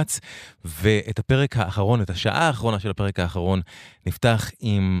בגלגלץ. ואת הפרק האחרון, את השעה האחרונה של הפרק האחרון, נפתח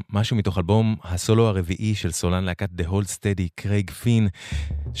עם משהו מתוך אלבום הסולו הרביעי של סולן להקת The Hold Steady, קרייג פין,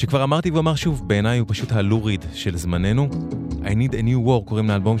 שכבר אמרתי ואומר שוב, בעיניי הוא פשוט הלוריד של זמננו. I Need a New War קוראים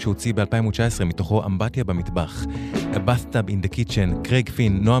לאלבום שהוציא ב-2019, מתוכו אמבטיה במטבח, A Bathtub in the Kitchen. קרייג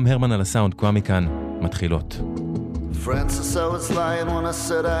פין, נועם הרמן על הסאונד, קוואמי כאן, מתחילות. Francis, I was lying when I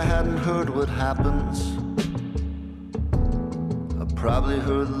said I hadn't heard what happens. I Probably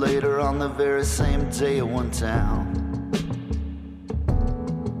heard later on the very same day it went down.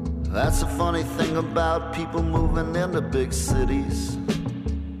 That's the funny thing about people moving into big cities.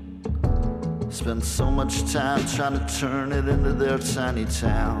 Spend so much time trying to turn it into their tiny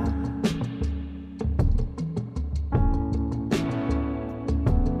town.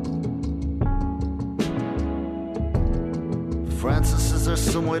 Francis, is there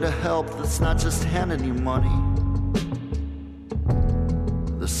some way to help that's not just handing you money?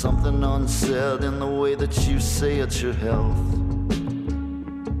 There's something unsaid in the way that you say it's your health.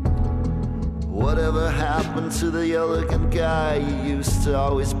 Whatever happened to the elegant guy you used to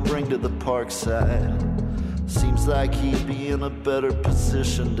always bring to the parkside? Seems like he'd be in a better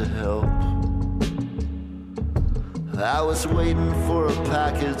position to help. I was waiting for a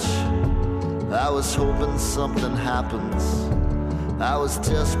package. I was hoping something happens. I was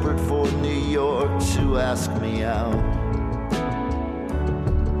desperate for New York to ask me out.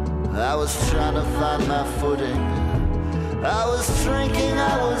 I was trying to find my footing. I was drinking,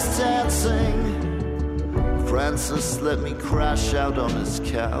 I was dancing. Francis let me crash out on his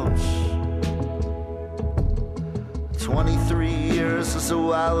couch. 23 years is a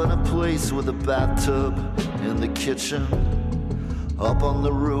while in a place with a bathtub in the kitchen. Up on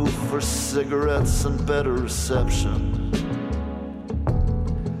the roof for cigarettes and better reception.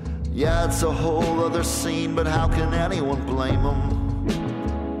 Yeah, it's a whole other scene, but how can anyone blame them?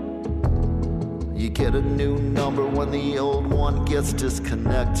 You get a new number when the old one gets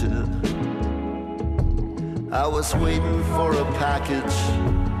disconnected. I was waiting for a package.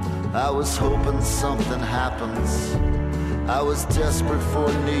 I was hoping something happens. I was desperate for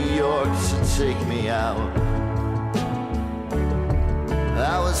New York to take me out.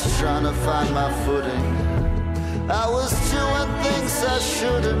 I was trying to find my footing. I was doing things I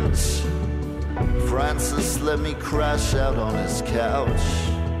shouldn't. Francis let me crash out on his couch.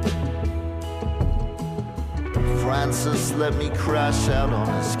 Francis let me crash out on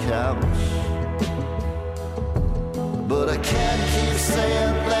his couch. But I can't keep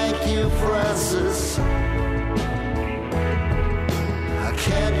saying thank you, Francis. I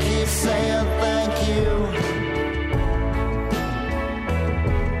can't keep saying thank you.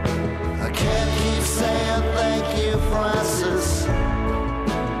 I can't keep saying thank you, Francis.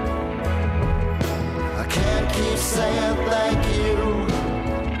 I can't keep saying thank you.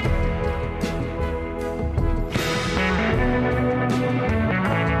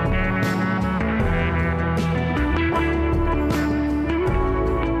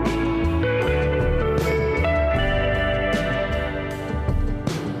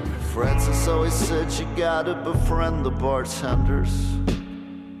 Francis always said you gotta befriend the bartenders.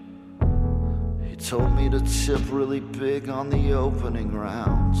 He told me to tip really big on the opening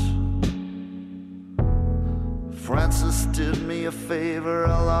round. Francis did me a favor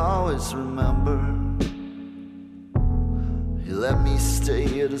I'll always remember. He let me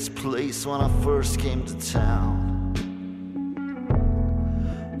stay at his place when I first came to town.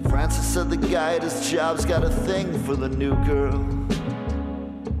 Francis said the guy at his job's got a thing for the new girl.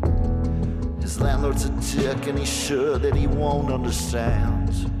 His landlord's a dick and he's sure that he won't understand.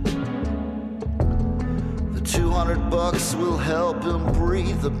 The $200 will help him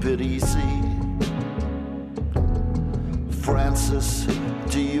breathe a bit easy. Francis,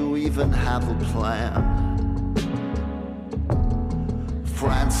 do you even have a plan?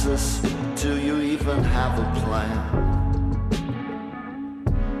 Francis, do you even have a plan?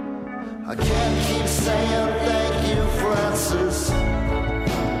 I can't keep saying thank you, Francis.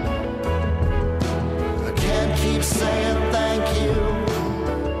 I can't keep saying thank you.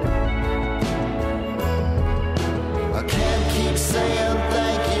 I can't keep saying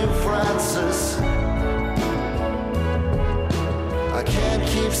thank you, Francis. I can't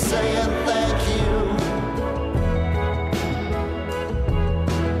keep saying thank you.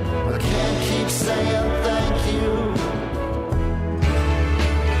 I can't keep saying thank you.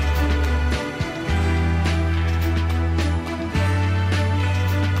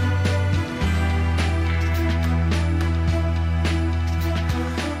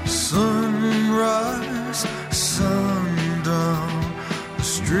 Sunrise, sundown, the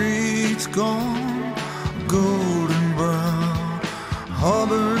streets gone golden brown,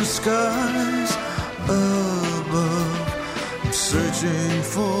 harbor skies above. I'm searching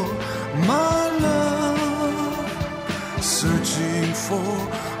for my love, searching for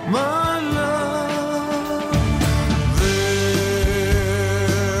my love. There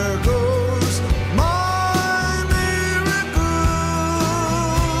goes my miracle,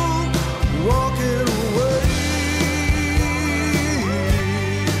 walking away,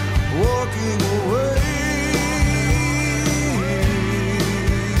 walking away.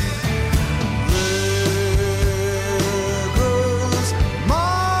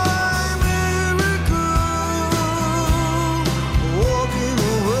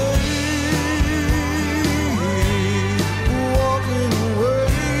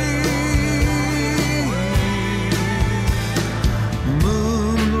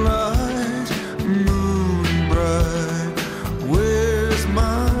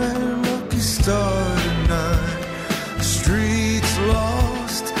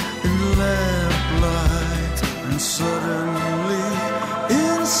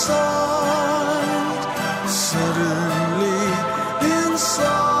 inside, suddenly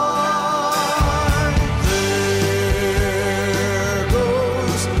inside. There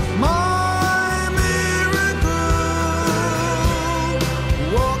goes my miracle,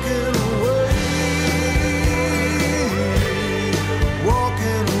 walking away,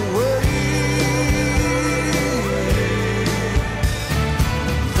 walking away.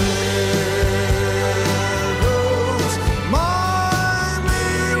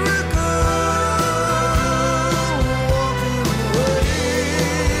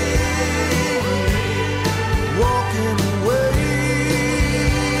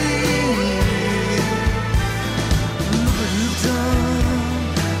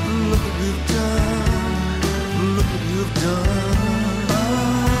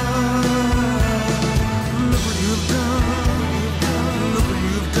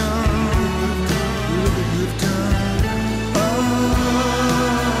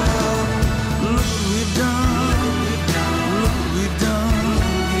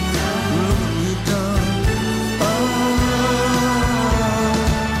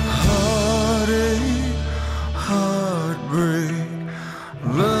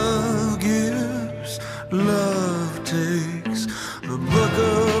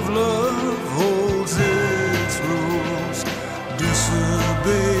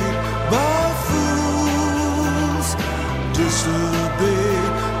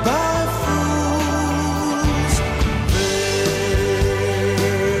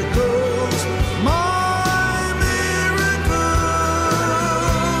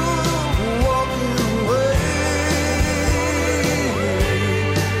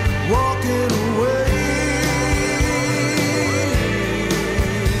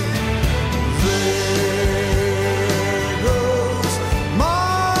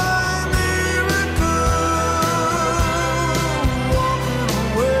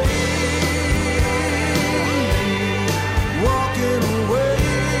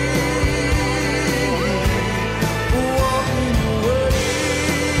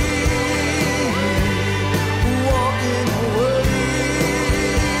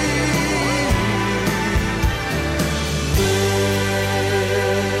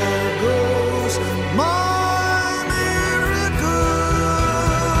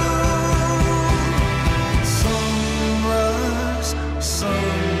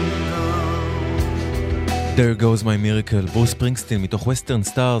 There Goes My Miracle, ברוס ספרינגסטין מתוך Western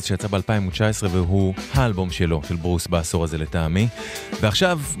Stars שיצא ב-2019 והוא האלבום שלו, של ברוס בעשור הזה לטעמי.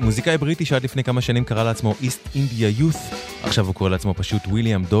 ועכשיו מוזיקאי בריטי שעד לפני כמה שנים קרא לעצמו East India Youth, עכשיו הוא קורא לעצמו פשוט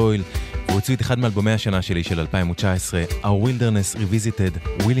וויליאם דויל, והוא הוציא את אחד מאלבומי השנה שלי של 2019, Our Wilderness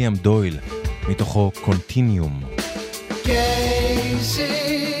Revisited, וויליאם דויל, מתוכו Continuum. Gazing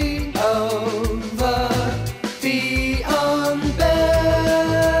over the unbound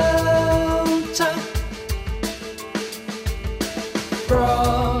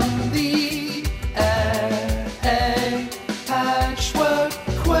from the air, patchwork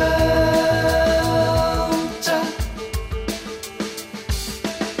quilt,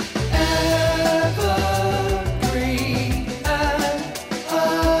 evergreen and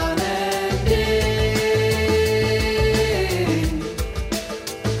unending.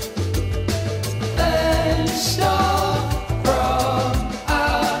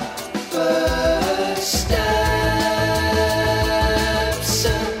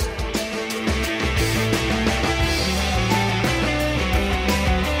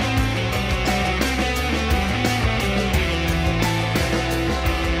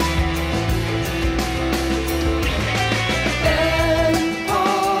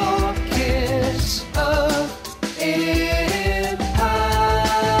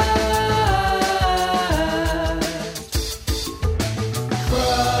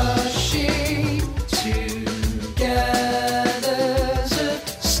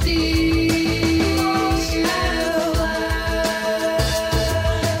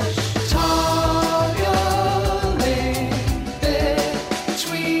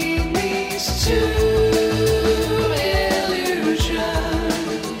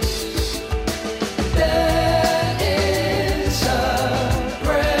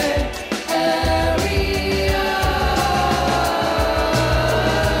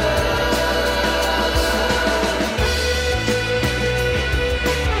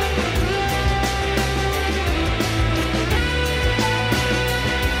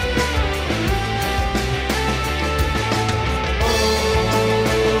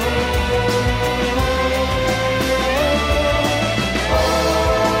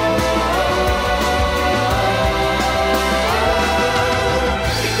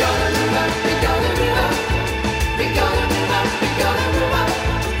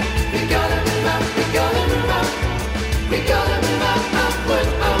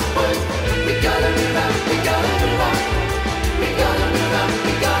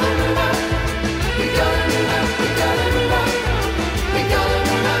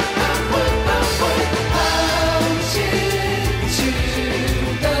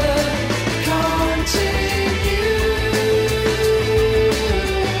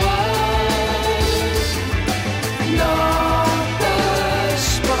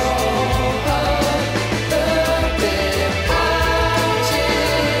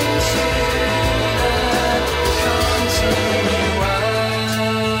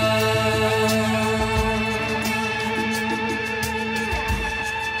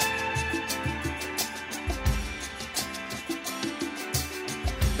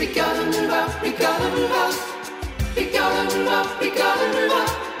 We gotta move out, we gotta move out. We gotta move out, we gotta move out.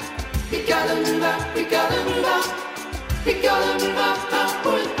 We gotta move out, we gotta move out. We gotta move out,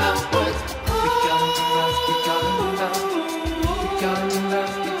 outward, outward. We gotta move out, we gotta move out. We gotta move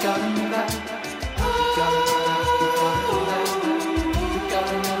out, we gotta move out. We gotta move out, we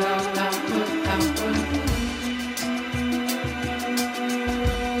gotta move out, outward, outward.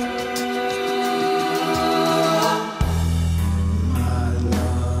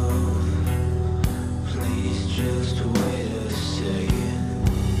 Just wait a second.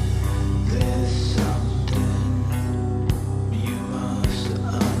 There's something you must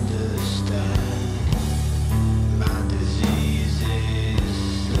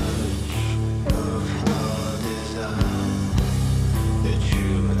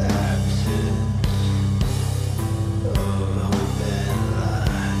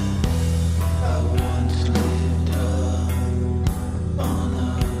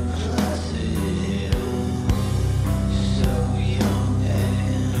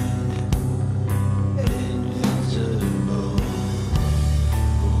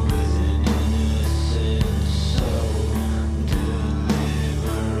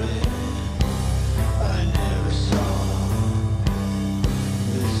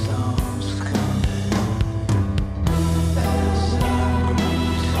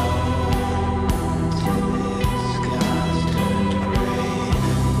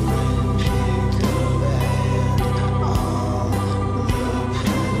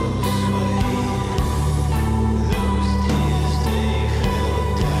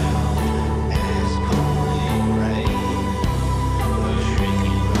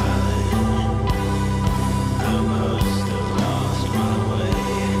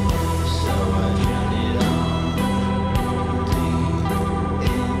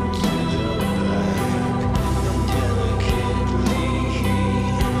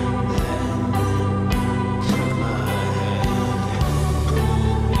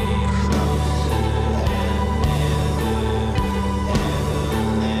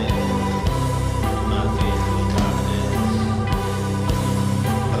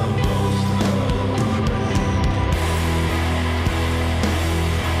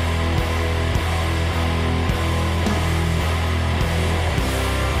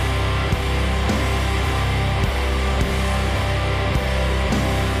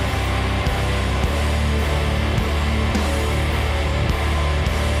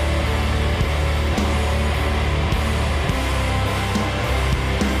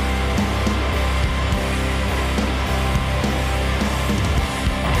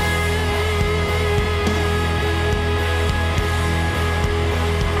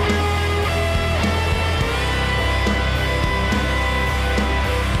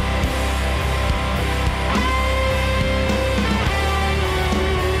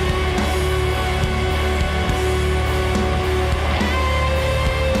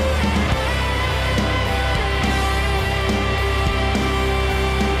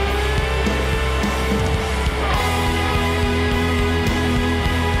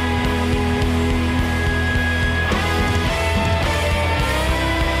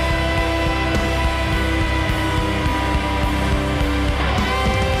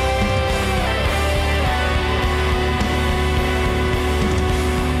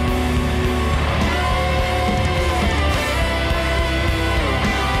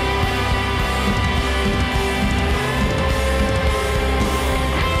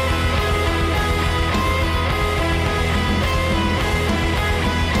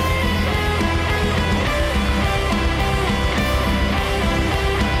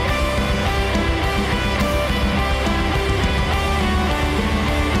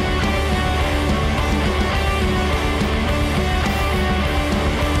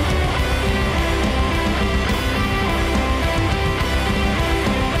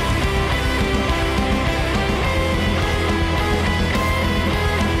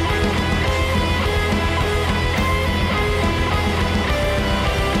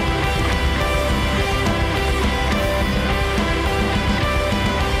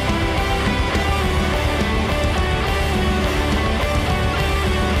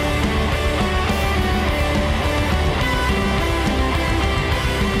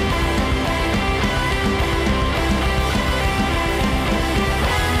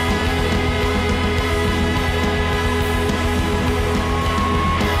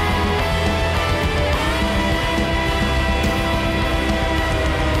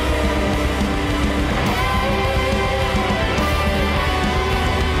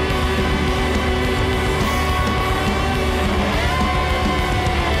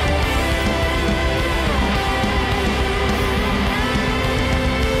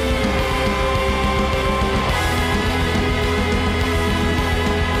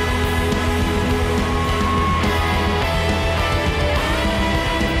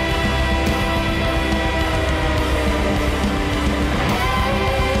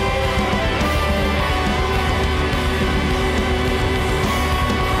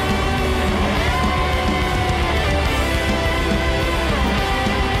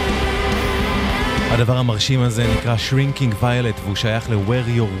הדבר המרשים הזה נקרא Shrinking Violet, והוא שייך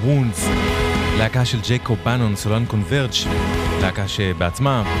ל-Where Your Wounds, להקה של ג'ייקוב בנון, סולן קונברג', להקה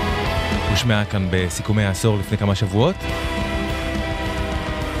שבעצמה הושמעה כאן בסיכומי העשור לפני כמה שבועות.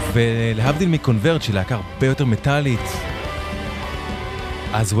 ולהבדיל מקונברג' שהיא להקה הרבה יותר מטלית,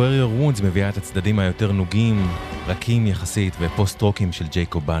 אז Where Your Wounds מביאה את הצדדים היותר נוגים, רכים יחסית ופוסט-רוקים של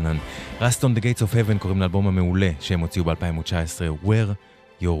ג'ייקוב בנון. Rust on the Gates of Heaven קוראים לאלבום המעולה שהם הוציאו ב-2019, Where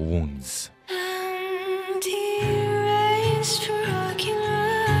Your Wounds.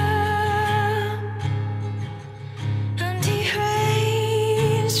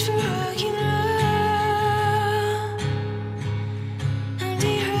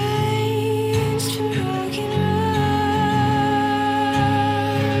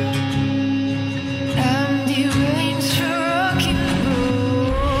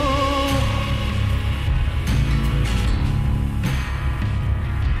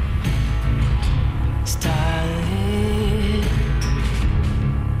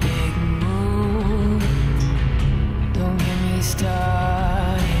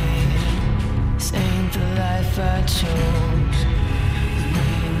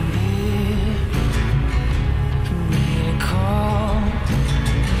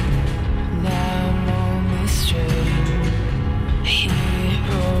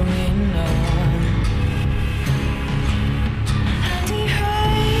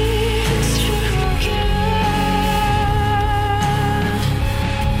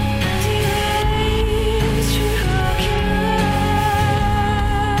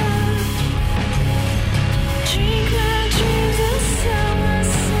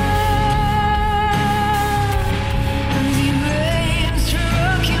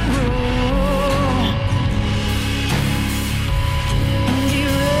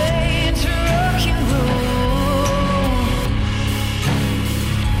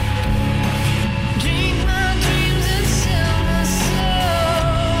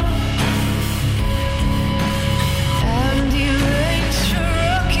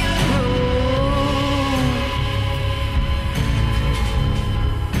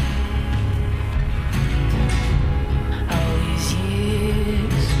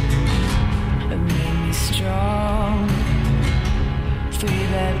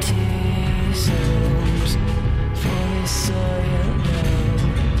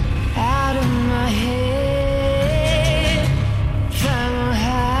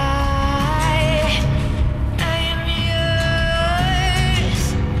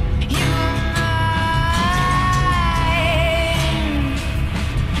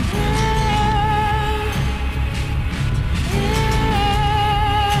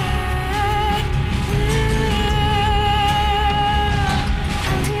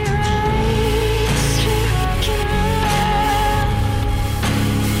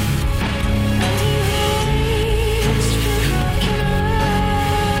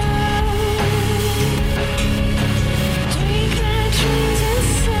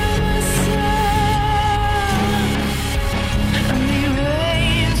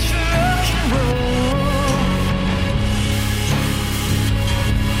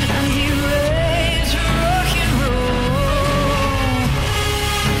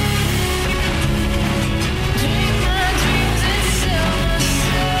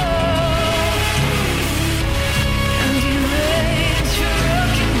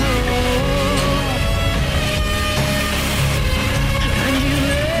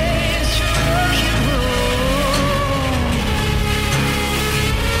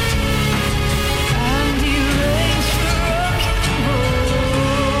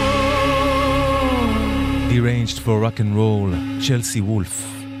 for Rock and Roll, צ'לסי וולף,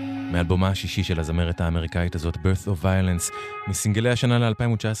 מאלבומה השישי של הזמרת האמריקאית הזאת, Birth of Violence, מסינגלי השנה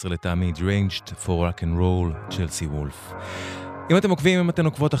ל-2019 לטעמי, Deranged for Rock and Roll, צ'לסי וולף. אם אתם עוקבים, אם אתן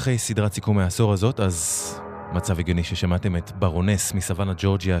עוקבות אחרי סדרת סיכום העשור הזאת, אז מצב הגיוני ששמעתם את ברונס מסוונה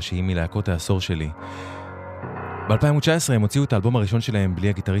ג'ורג'יה, שהיא מלהקות העשור שלי. ב-2019 הם הוציאו את האלבום הראשון שלהם בלי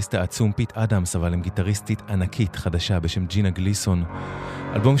הגיטריסט העצום פיט אדמס, אבל עם גיטריסטית ענקית חדשה בשם ג'ינה גליסון.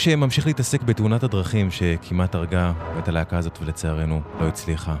 אלבום שממשיך להתעסק בתאונת הדרכים שכמעט הרגה את הלהקה הזאת ולצערנו לא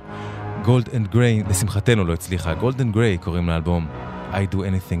הצליחה. Gold and Grey, לשמחתנו לא הצליחה. Gold and Grey קוראים לאלבום. I Do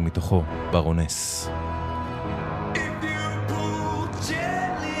Anything מתוכו, ברונס.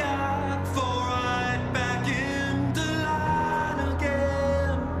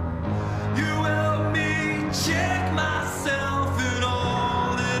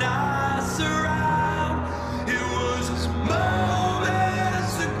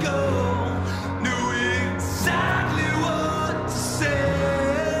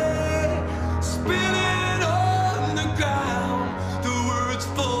 Spinning on the ground, the words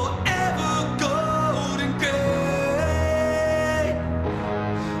forever gone.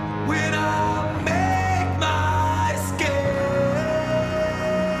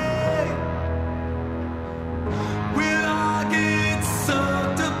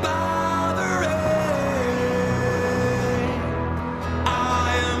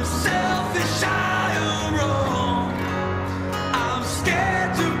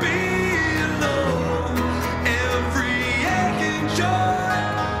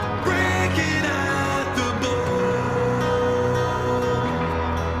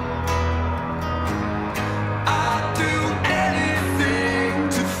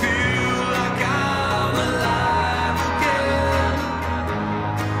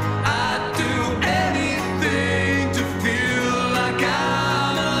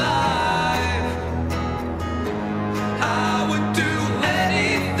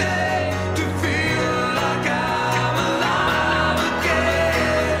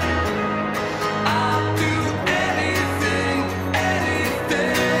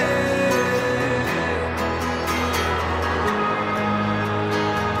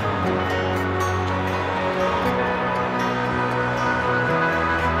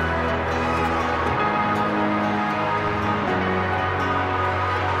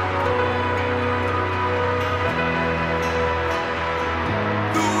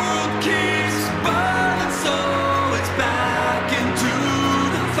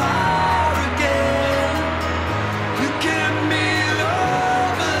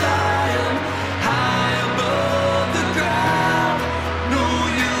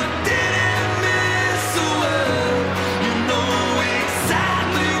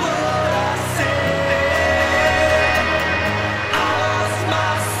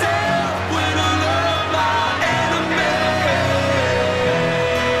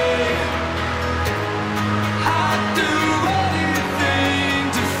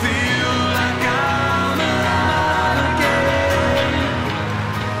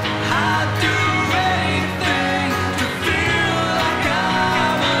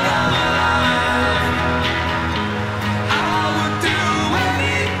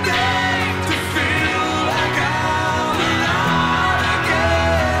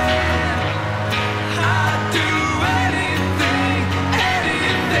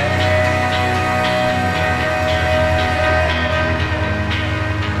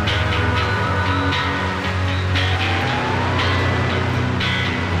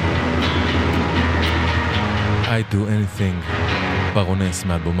 I'd do anything, ברונס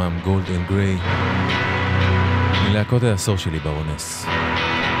מאלבומם Gold and Grey, מלהקות העשור שלי ברונס.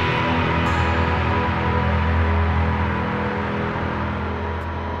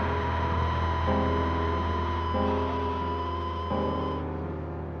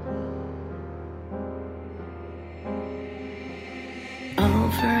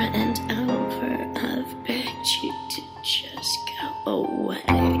 Over and over, I've begged you to just go away.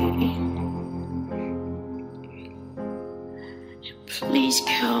 Please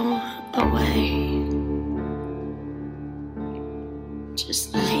go away. Just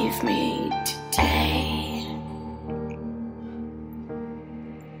leave me today.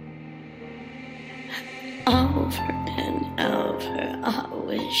 Over and over, I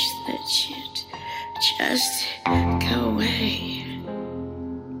wish that you'd just go away.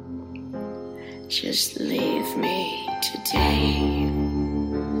 Just leave me today.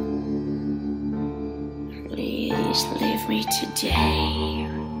 Please leave me today.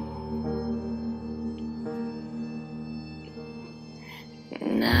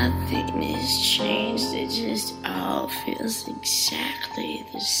 Nothing has changed, it just all feels exactly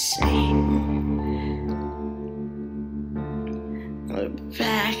the same. We're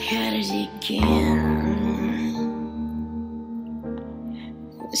back at it again.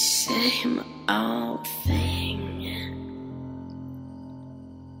 The same old thing.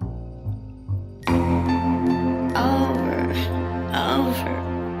 Over, over,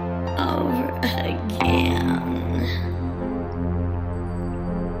 over again.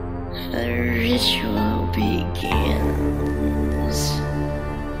 The ritual begins.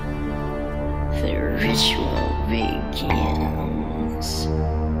 The ritual begins.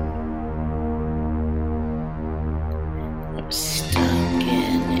 I'm stuck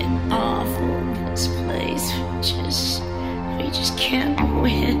in an awful this place. We just can't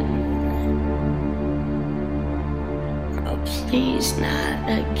win. Oh, please, not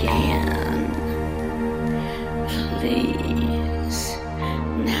again. Please,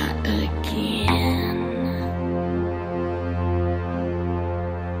 not again.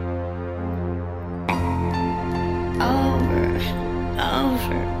 Over,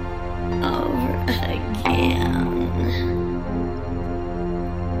 over, over again.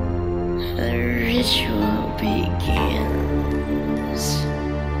 The ritual begins.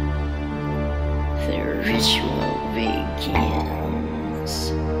 The ritual begins.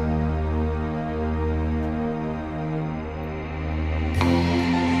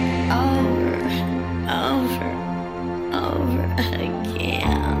 Over, over, over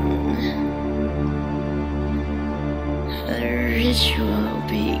again. The ritual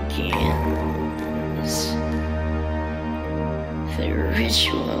begins. The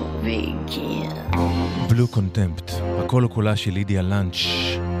ritual begins. בלו קונטמפט, הכל וכולה של לידיה לנץ',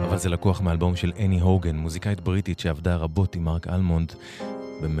 אבל זה לקוח מאלבום של אני הוגן, מוזיקאית בריטית שעבדה רבות עם מרק אלמונד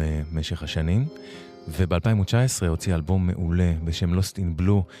במשך השנים, וב-2019 הוציא אלבום מעולה בשם Lost in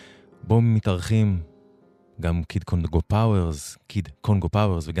Blue, בו מתארחים גם קיד קונגו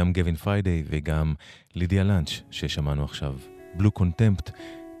פאוורס וגם גווין פריידיי וגם לידיה לנץ' ששמענו עכשיו. בלו קונטמפט,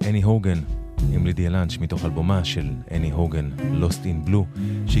 אני הוגן עם לידיה לנץ' מתוך אלבומה של אני הוגן, Lost in Blue,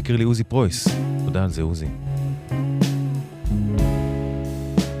 שהכיר לי עוזי פרויס. תודה על זה עוזי.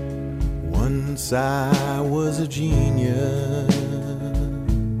 Once I was a genius,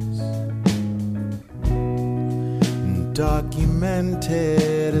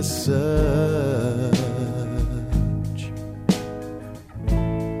 documented as such.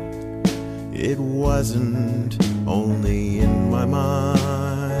 It wasn't only in my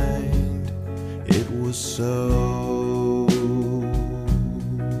mind, it was so.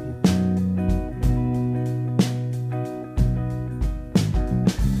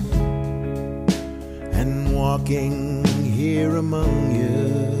 And walking here among you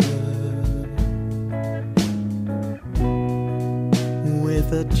with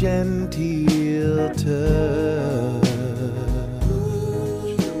a genteel touch,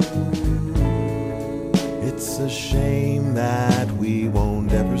 it's a shame that we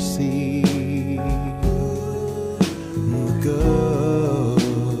won't ever see the girls.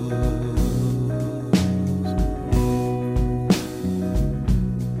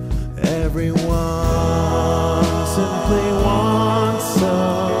 Everyone simply wants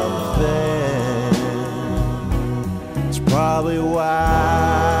something. It's probably why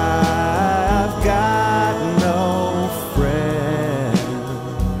I've got no friend.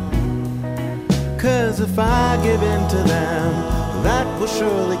 'Cause if I give in to them, that will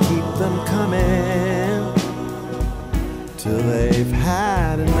surely keep them coming till they've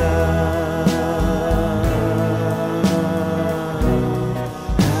had enough.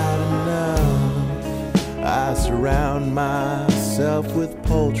 Had enough. I surrender.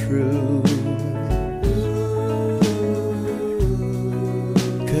 true.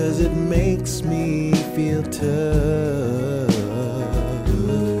 'Cause it makes me feel tough.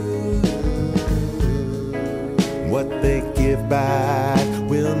 What they give back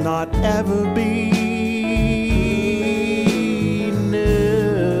will not ever be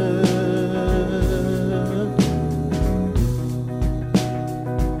enough.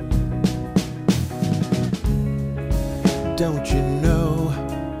 Don't you know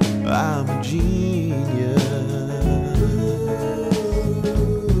I'm a genius?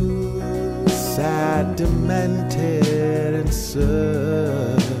 Sad, demented, and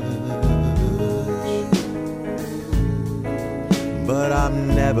such. But I'm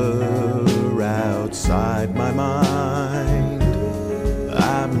never outside my mind.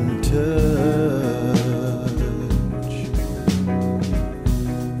 I'm in touch.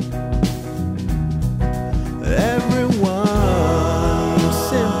 Everyone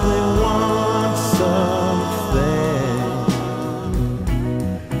simply wants something.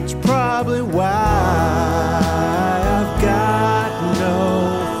 It's probably why I've got no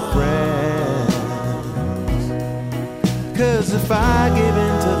friends. 'Cause if I give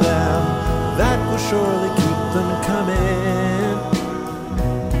in to them, that will surely keep them coming.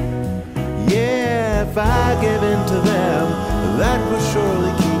 Yeah, if I give in to them, that will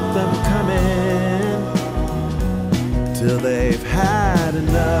surely keep them coming. Till they've had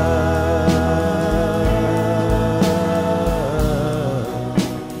enough.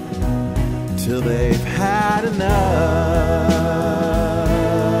 Till they've had enough.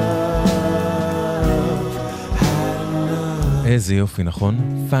 איזה יופי,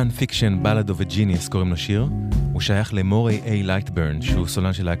 נכון? פאן פיקשן בלד אוף ג'יניוס קוראים לשיר. הוא שייך למורי איי לייטברן, שהוא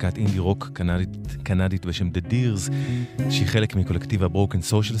סולן של להקת אינדי רוק קנדית בשם The Deers, שהיא חלק מקולקטיב הברוקן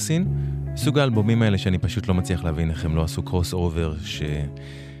סושיאל סין. סוג האלבומים האלה שאני פשוט לא מצליח להבין איך הם לא עשו קרוס אובר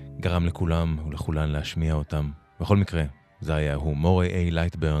שגרם לכולם ולכולן להשמיע אותם. בכל מקרה, זה היה הוא, מורי איי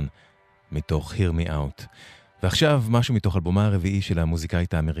לייטברן, מתוך Hear Me Out. ועכשיו משהו מתוך אלבומה הרביעי של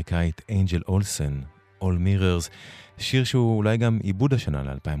המוזיקאית האמריקאית אנג'ל אולסן, All Mirrors, שיר שהוא אולי גם עיבוד השנה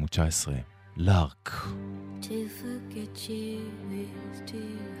ל-2019, לארק. To forget you is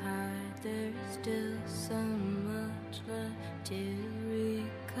too hard. There's still so much left to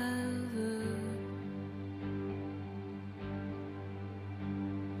recover.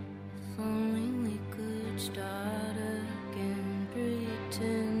 If only we could start again,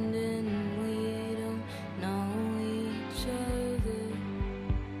 pretending we don't know each other.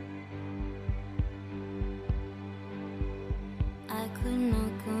 I could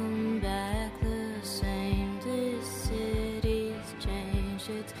not come back the same. This city's changed.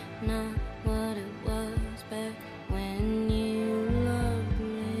 It's not what it was back when you loved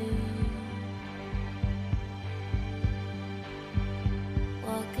me.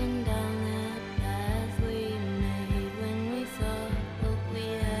 Walking down that path we made when we thought what we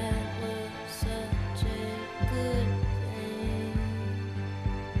had was such a good thing.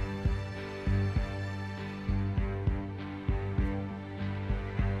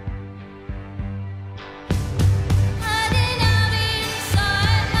 Hiding out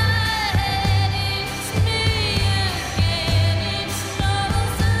inside my head.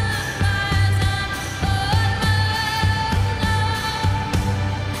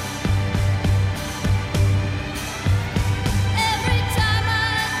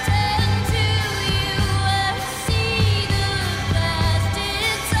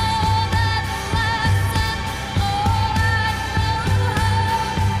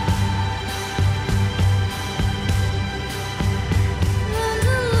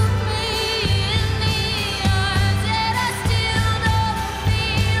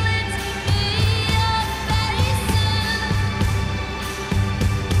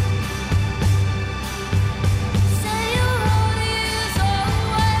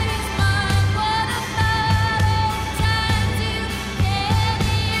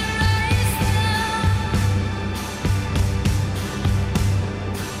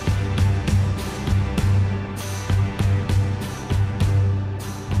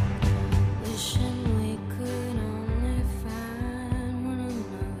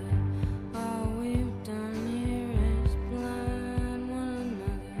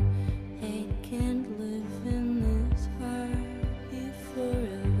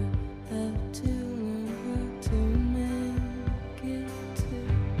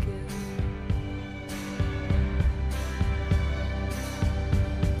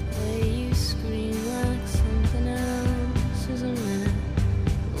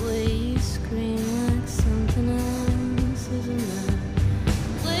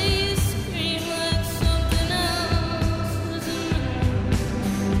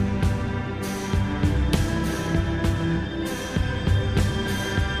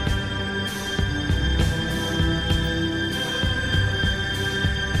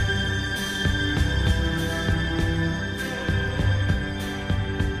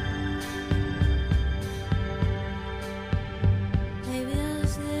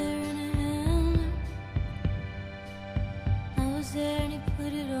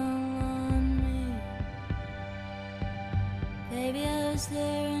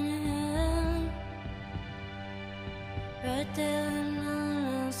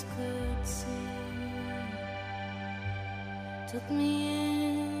 took me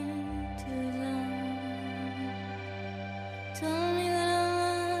into love. Told me that I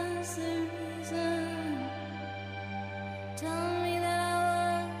was the reason. Told me that I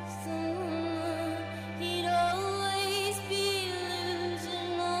was the one he'd always be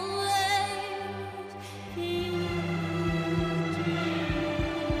losing, always be.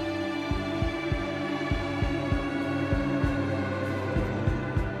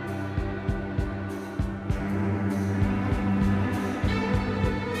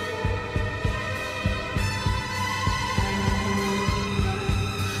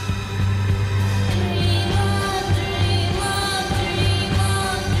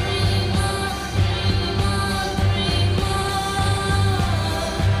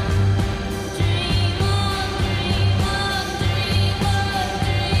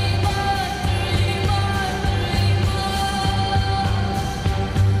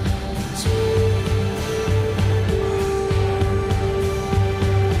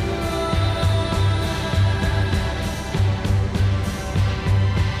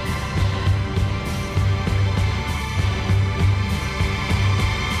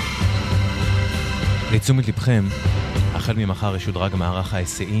 לתשומת לבכם, החל ממחר ישודרג מערך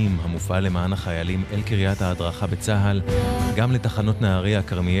ההיסעים המופעל למען החיילים אל קריית ההדרכה בצהל, גם לתחנות נהריה,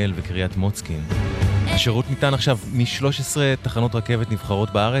 כרמיאל וקריית מוצקין. השירות ניתן עכשיו מ-13 תחנות רכבת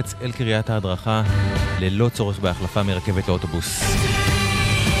נבחרות בארץ אל קריית ההדרכה, ללא צורך בהחלפה מרכבת לאוטובוס.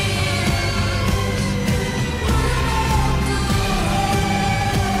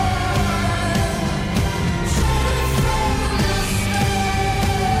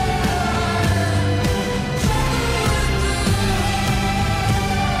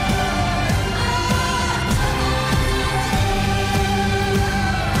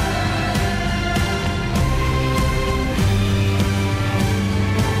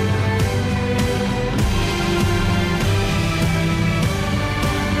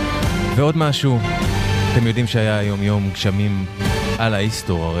 ועוד משהו, אתם יודעים שהיה היום יום גשמים על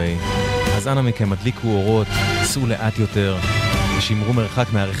העשור הרי, אז אנא מכם הדליקו אורות, סעו לאט יותר, שמרו מרחק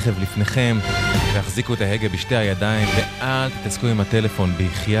מהרכב לפניכם, והחזיקו את ההגה בשתי הידיים, ואל תתעסקו עם הטלפון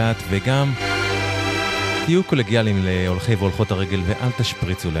בחייאת, וגם תהיו קולגיאליים להולכי והולכות הרגל, ואל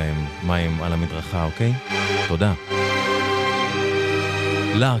תשפריצו להם מים על המדרכה, אוקיי? תודה.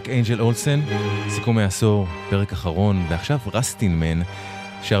 לארק אנג'ל אולסן, סיכום העשור, פרק אחרון, ועכשיו רסטינמן,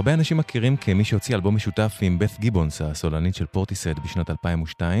 שהרבה אנשים מכירים כמי שהוציא אלבום משותף עם בת גיבונס, הסולנית של פורטיסד בשנת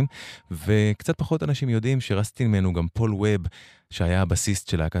 2002, וקצת פחות אנשים יודעים שרסטינמן הוא גם פול ווב, שהיה הבסיסט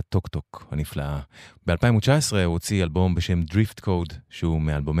של להקת טוק טוק הנפלאה. ב-2019 הוא הוציא אלבום בשם דריפט קוד, שהוא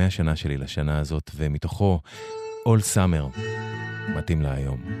מאלבומי השנה שלי לשנה הזאת, ומתוכו All Summer, מתאים לה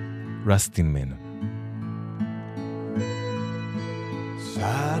היום. רסטינמן.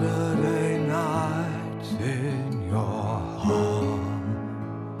 Saturday night in your heart,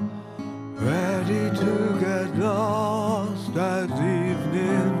 ready to get lost as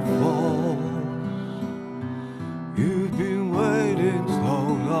evening falls. You've been waiting so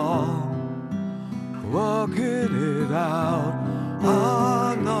long, working it out.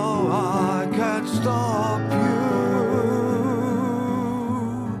 I know I can't stop you.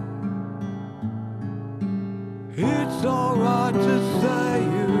 It's alright to say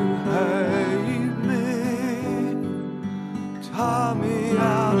you hate me. Tie me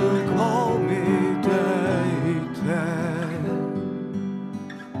out and call me dated.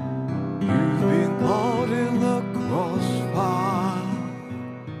 You've been caught in the crossfire,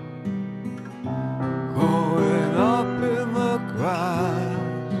 growing up in the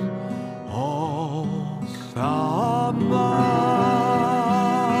grass all summer.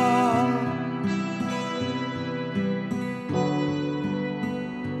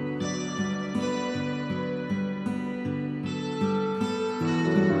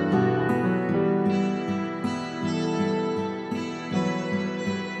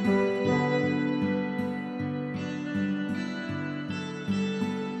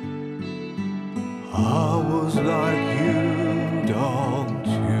 I was like you, don't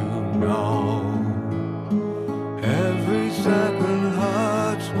you know? Every second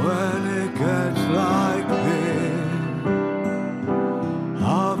hurts when it gets like this.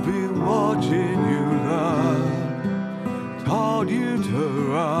 I've been watching you learn, taught you to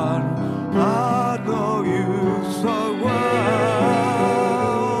run. I know you so well.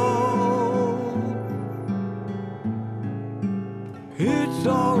 It's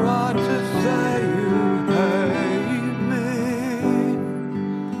alright to say you hate me.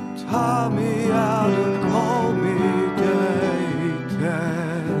 Tie me out and call me dated.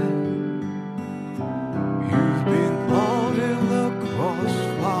 You've been caught in the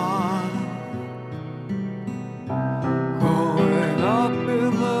crossfire, growing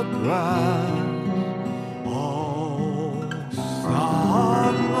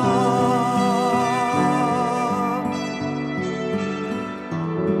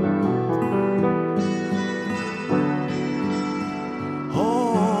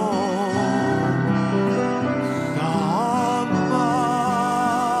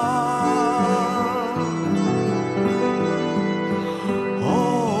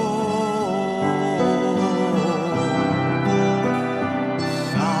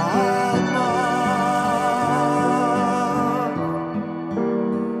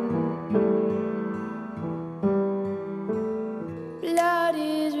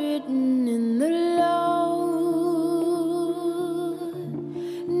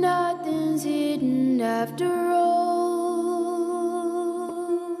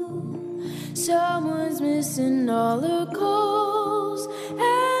circles,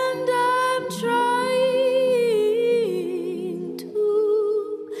 and I'm trying to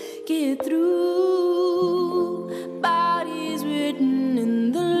get through. Bodies written in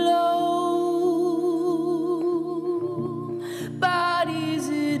the low, bodies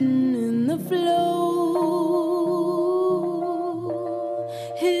hidden in the flow.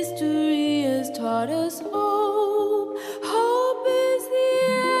 History has taught us hope. Hope is the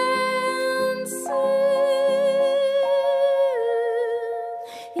answer.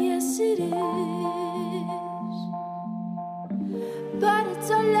 Yes, it is. But it's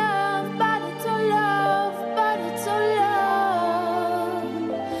all love, but it's all love, but it's all love.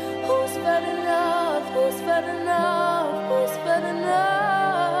 Who's fed enough? Who's fed enough? Who's fed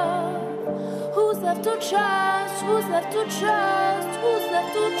enough? Who's left to trust? Who's left to trust? Who's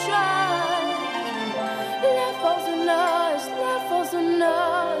left to trust? Love falls on us, love falls on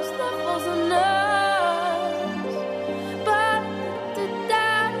us, love falls on us. But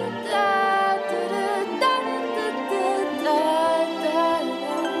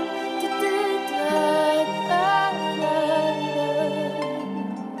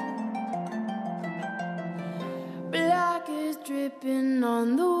black is dripping on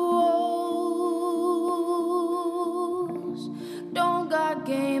the walls. Don't got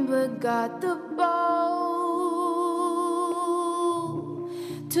game but got the ball.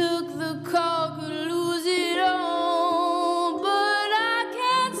 Took the call, could lose it all, but I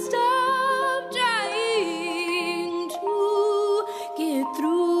can't stop trying to get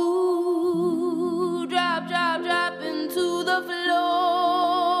through. Drop, drop, drop into the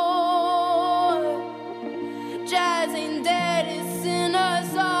floor. Jazz ain't dead, it's in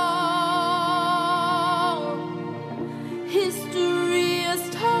us all. History has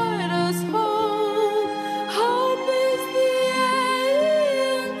taught us hope. Hope is the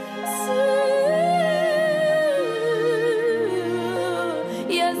answer.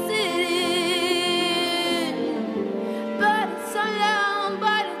 Yes, it is. But it's so long,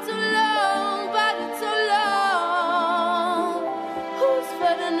 but it's so long, but it's so long. Who's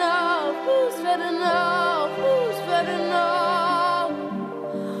fed enough? Who's fed enough? Who's fed enough?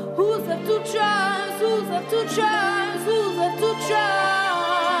 Who's left to trust? Who's left to trust? Who's left to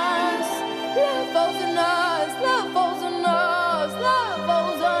trust? Love falls on us, love falls on us, love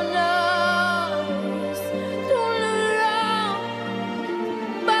falls on us. Don't look around,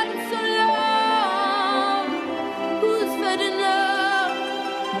 but it's so long. Who's fed enough?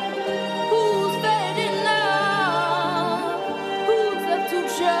 Who's fed enough? Who's left to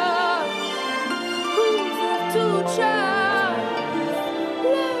trust? Who's left to trust?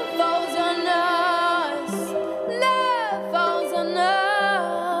 Love falls on us, love falls on us.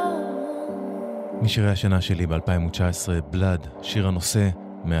 משירי השנה שלי ב-2019, בלאד, שיר הנושא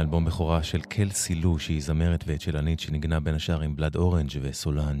מאלבום בכורה של קל סילו, שהיא זמרת ואצ'לנית שנגנה בין השאר עם בלאד אורנג'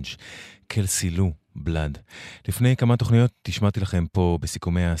 וסולנג'. קל סילו, בלאד. לפני כמה תוכניות תשמעתי לכם פה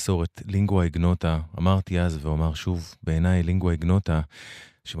בסיכומי העשור את לינגואה איגנוטה. אמרתי אז ואומר שוב, בעיניי לינגואה איגנוטה,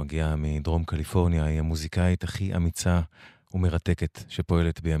 שמגיעה מדרום קליפורניה, היא המוזיקאית הכי אמיצה ומרתקת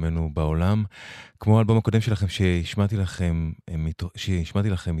שפועלת בימינו בעולם. כמו האלבום הקודם שלכם שהשמעתי לכם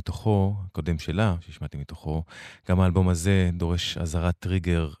מתוכו, הקודם שלה שהשמעתי מתוכו, גם האלבום הזה דורש עזרת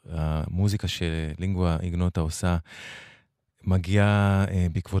טריגר. המוזיקה שלינגואה איגנוטה עושה מגיעה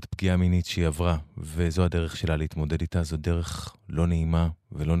בעקבות פגיעה מינית שהיא עברה, וזו הדרך שלה להתמודד איתה. זו דרך לא נעימה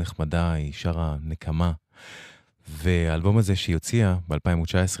ולא נחמדה, היא שרה נקמה. והאלבום הזה שהיא הוציאה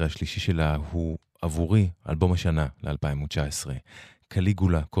ב-2019, השלישי שלה, הוא עבורי אלבום השנה ל-2019.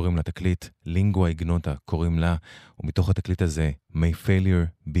 קליגולה קוראים לתקליט, לינגואה איגנוטה קוראים לה, ומתוך התקליט הזה, May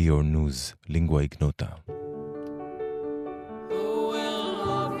failure be your news, לינגואה איגנוטה.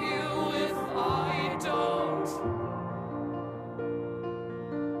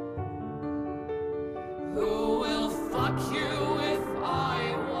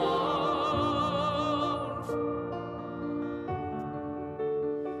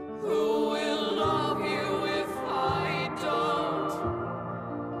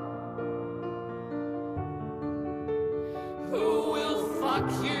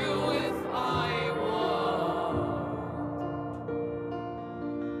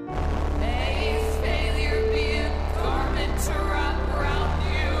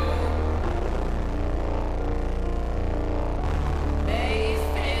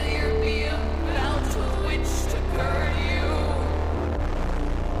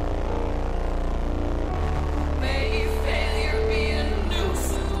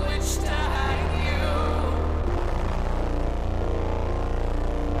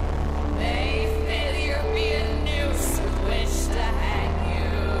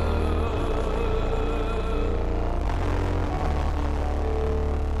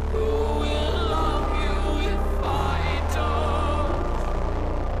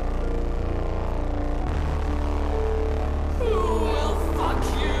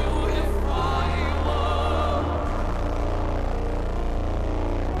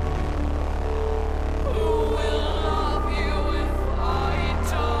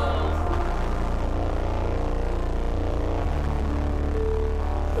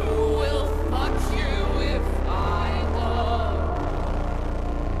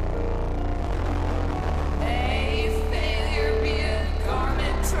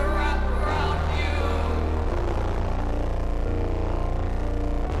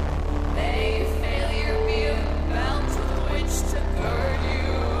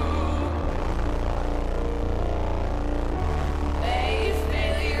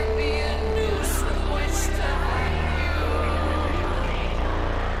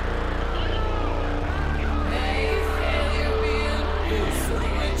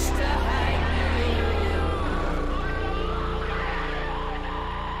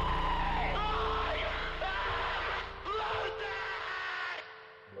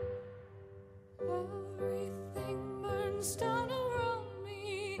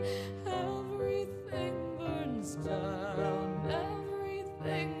 everything burns down,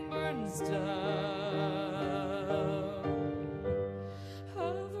 everything burns down,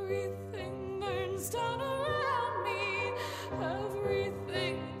 everything burns down around me,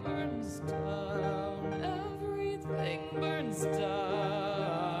 everything burns down, everything burns down.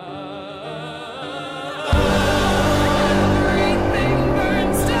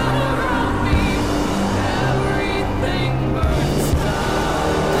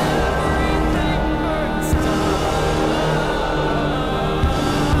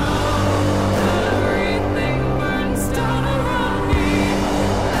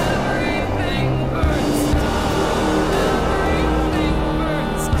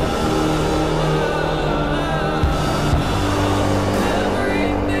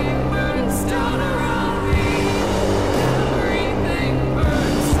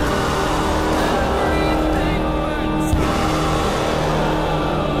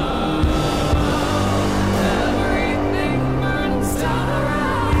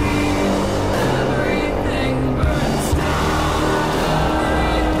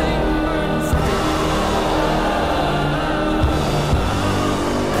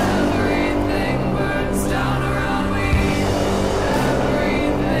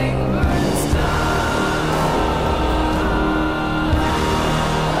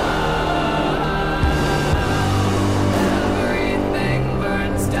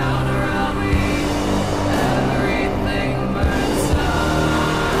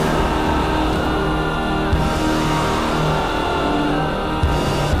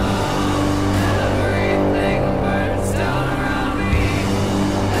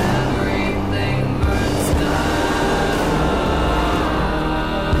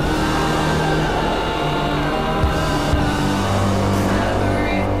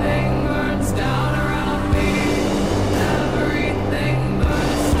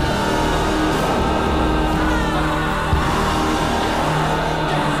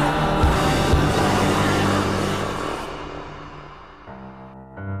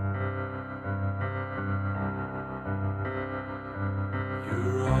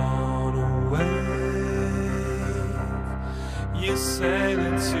 You sail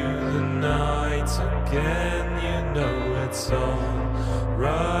into the night again, you know it's all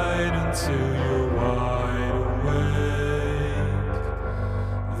right until you're wide awake.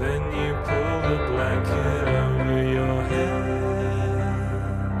 Then you pull the blanket over your head.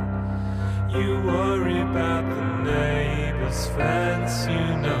 You worry about the neighbor's fence, you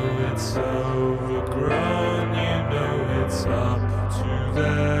know it's overgrown, you know it's up to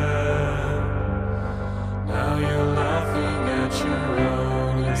them. Now you're laughing at your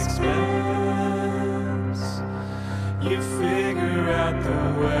own expense. You figure out the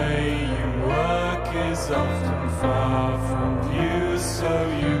way you work is often far from view, so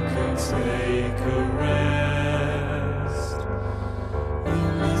you can take a rest. You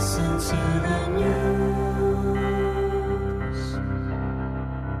listen to the news.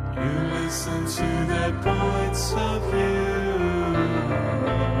 You listen to their points of view.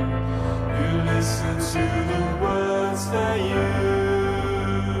 You listen to the words they use.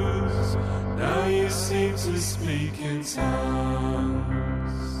 Now you seem to speak in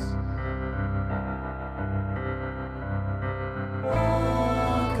tongues.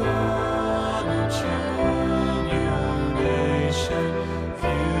 Oh God, would you new nation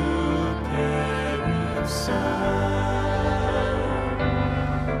view parents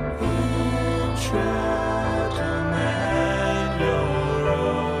in Trenton and your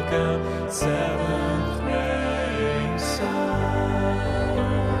organ. Seventh ring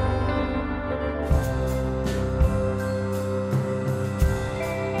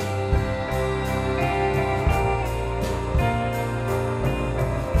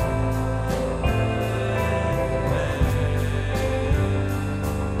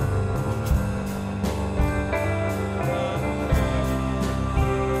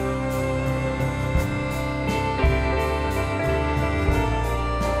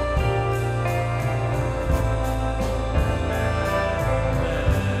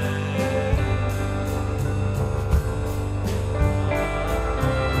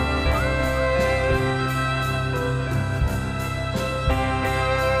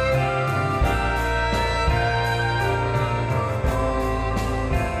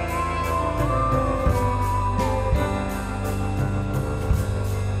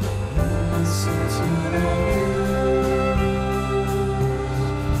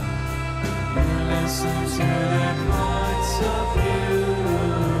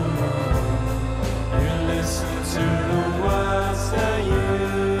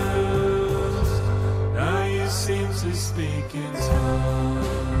to speak in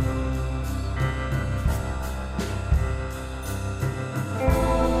tongues.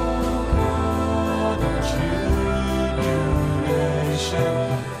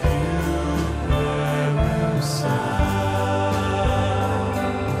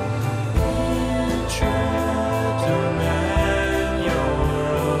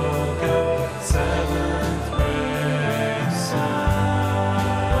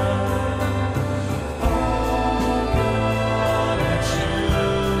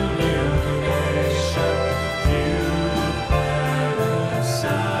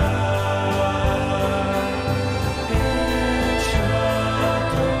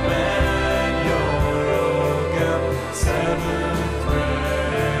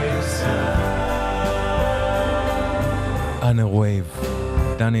 Runner Wave,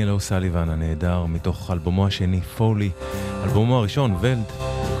 דניאל אוסליבן הנהדר, מתוך אלבומו השני, פולי. אלבומו הראשון, ולד,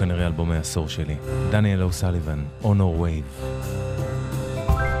 הוא כנראה אלבומי העשור שלי. דניאל אוסליבן, Honor Wave.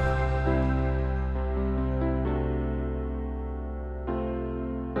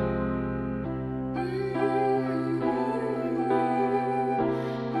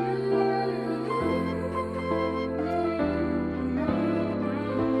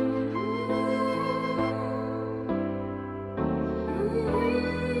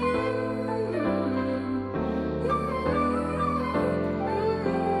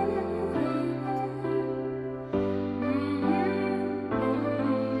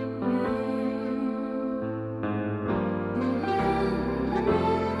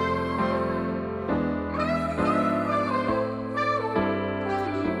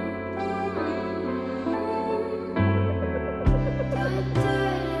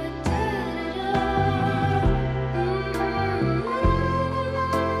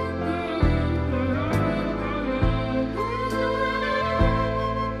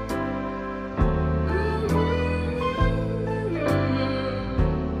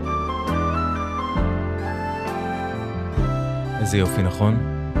 איזה יופי, נכון?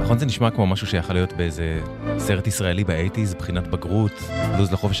 נכון, זה נשמע כמו משהו שיכול להיות באיזה סרט ישראלי ב-80s, בחינת בגרות,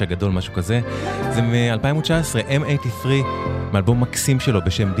 לוז לחופש הגדול, משהו כזה. זה מ-2019, M83, מאלבום מקסים שלו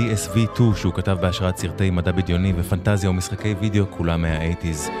בשם DSV2, שהוא כתב בהשראת סרטי מדע בדיוני ופנטזיה ומשחקי וידאו, כולם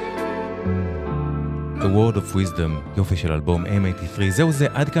מה-80s. The Word of Wisdom, יופי של אלבום M83. זהו זה,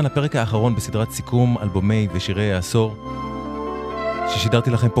 עד כאן הפרק האחרון בסדרת סיכום אלבומי ושירי העשור, ששידרתי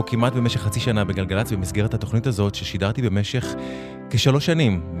לכם פה כמעט במשך חצי שנה בגלגלץ, במסגרת התוכנית הזאת ששידרתי במשך כ3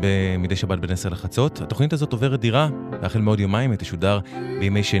 שנים מדי שבת בין 10 לחצות. התוכנית הזאת עוברת דירה, והחל מעוד יומיים היא תשודר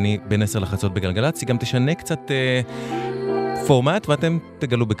בימי שני בין 10 לחצות בגלגלץ. היא גם תשנה קצת פורמט, ואתם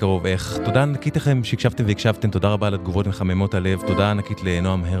תגלו בקרוב איך. תודה ענקית לכם שהקשבתם והקשבתם, תודה רבה על התגובות מחממות הלב, תודה ענקית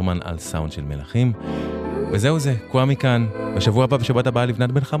לנועם הרמן על סאונד של מלאכים. וזהו זה, קוואמי כאן. בשבוע הבא, בשבת הבאה,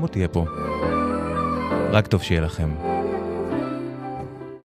 לבנת בן חמו תהיה פה. רק טוב שיהיה לכם.